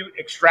tribute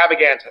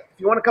extravaganza. If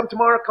you want to come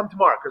tomorrow, come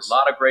tomorrow. Because A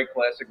lot of great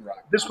classic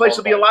rock. this place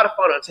will be a lot of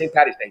fun on St.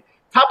 Patty's Day.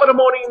 Top of the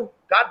morning.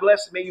 God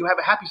bless. And may you have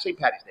a happy St.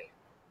 Patty's Day.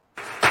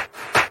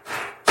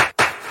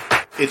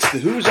 It's the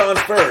Who's On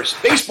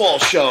First baseball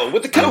show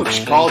with the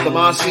coach, Carl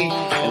Damasi,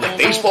 and the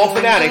baseball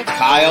fanatic,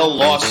 Kyle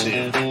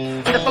Lawson.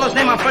 The fellow's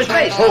name on first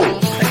base. Who?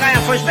 The guy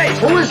on first base.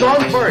 Who is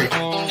on first?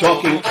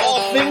 Talking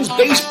all things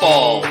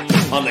baseball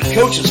on the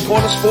Coach's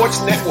Corner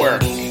Sports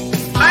Network.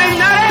 I'm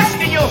not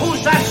asking you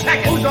who's on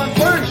second. Who's on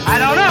first? I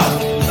don't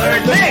know.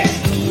 Third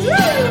base.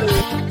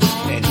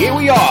 Woo! And here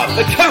we are,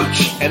 the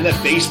coach and the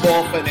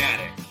baseball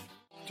fanatic.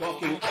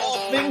 Talking all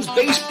things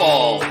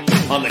baseball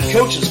on the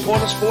Coach's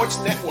Corner Sports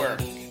Network.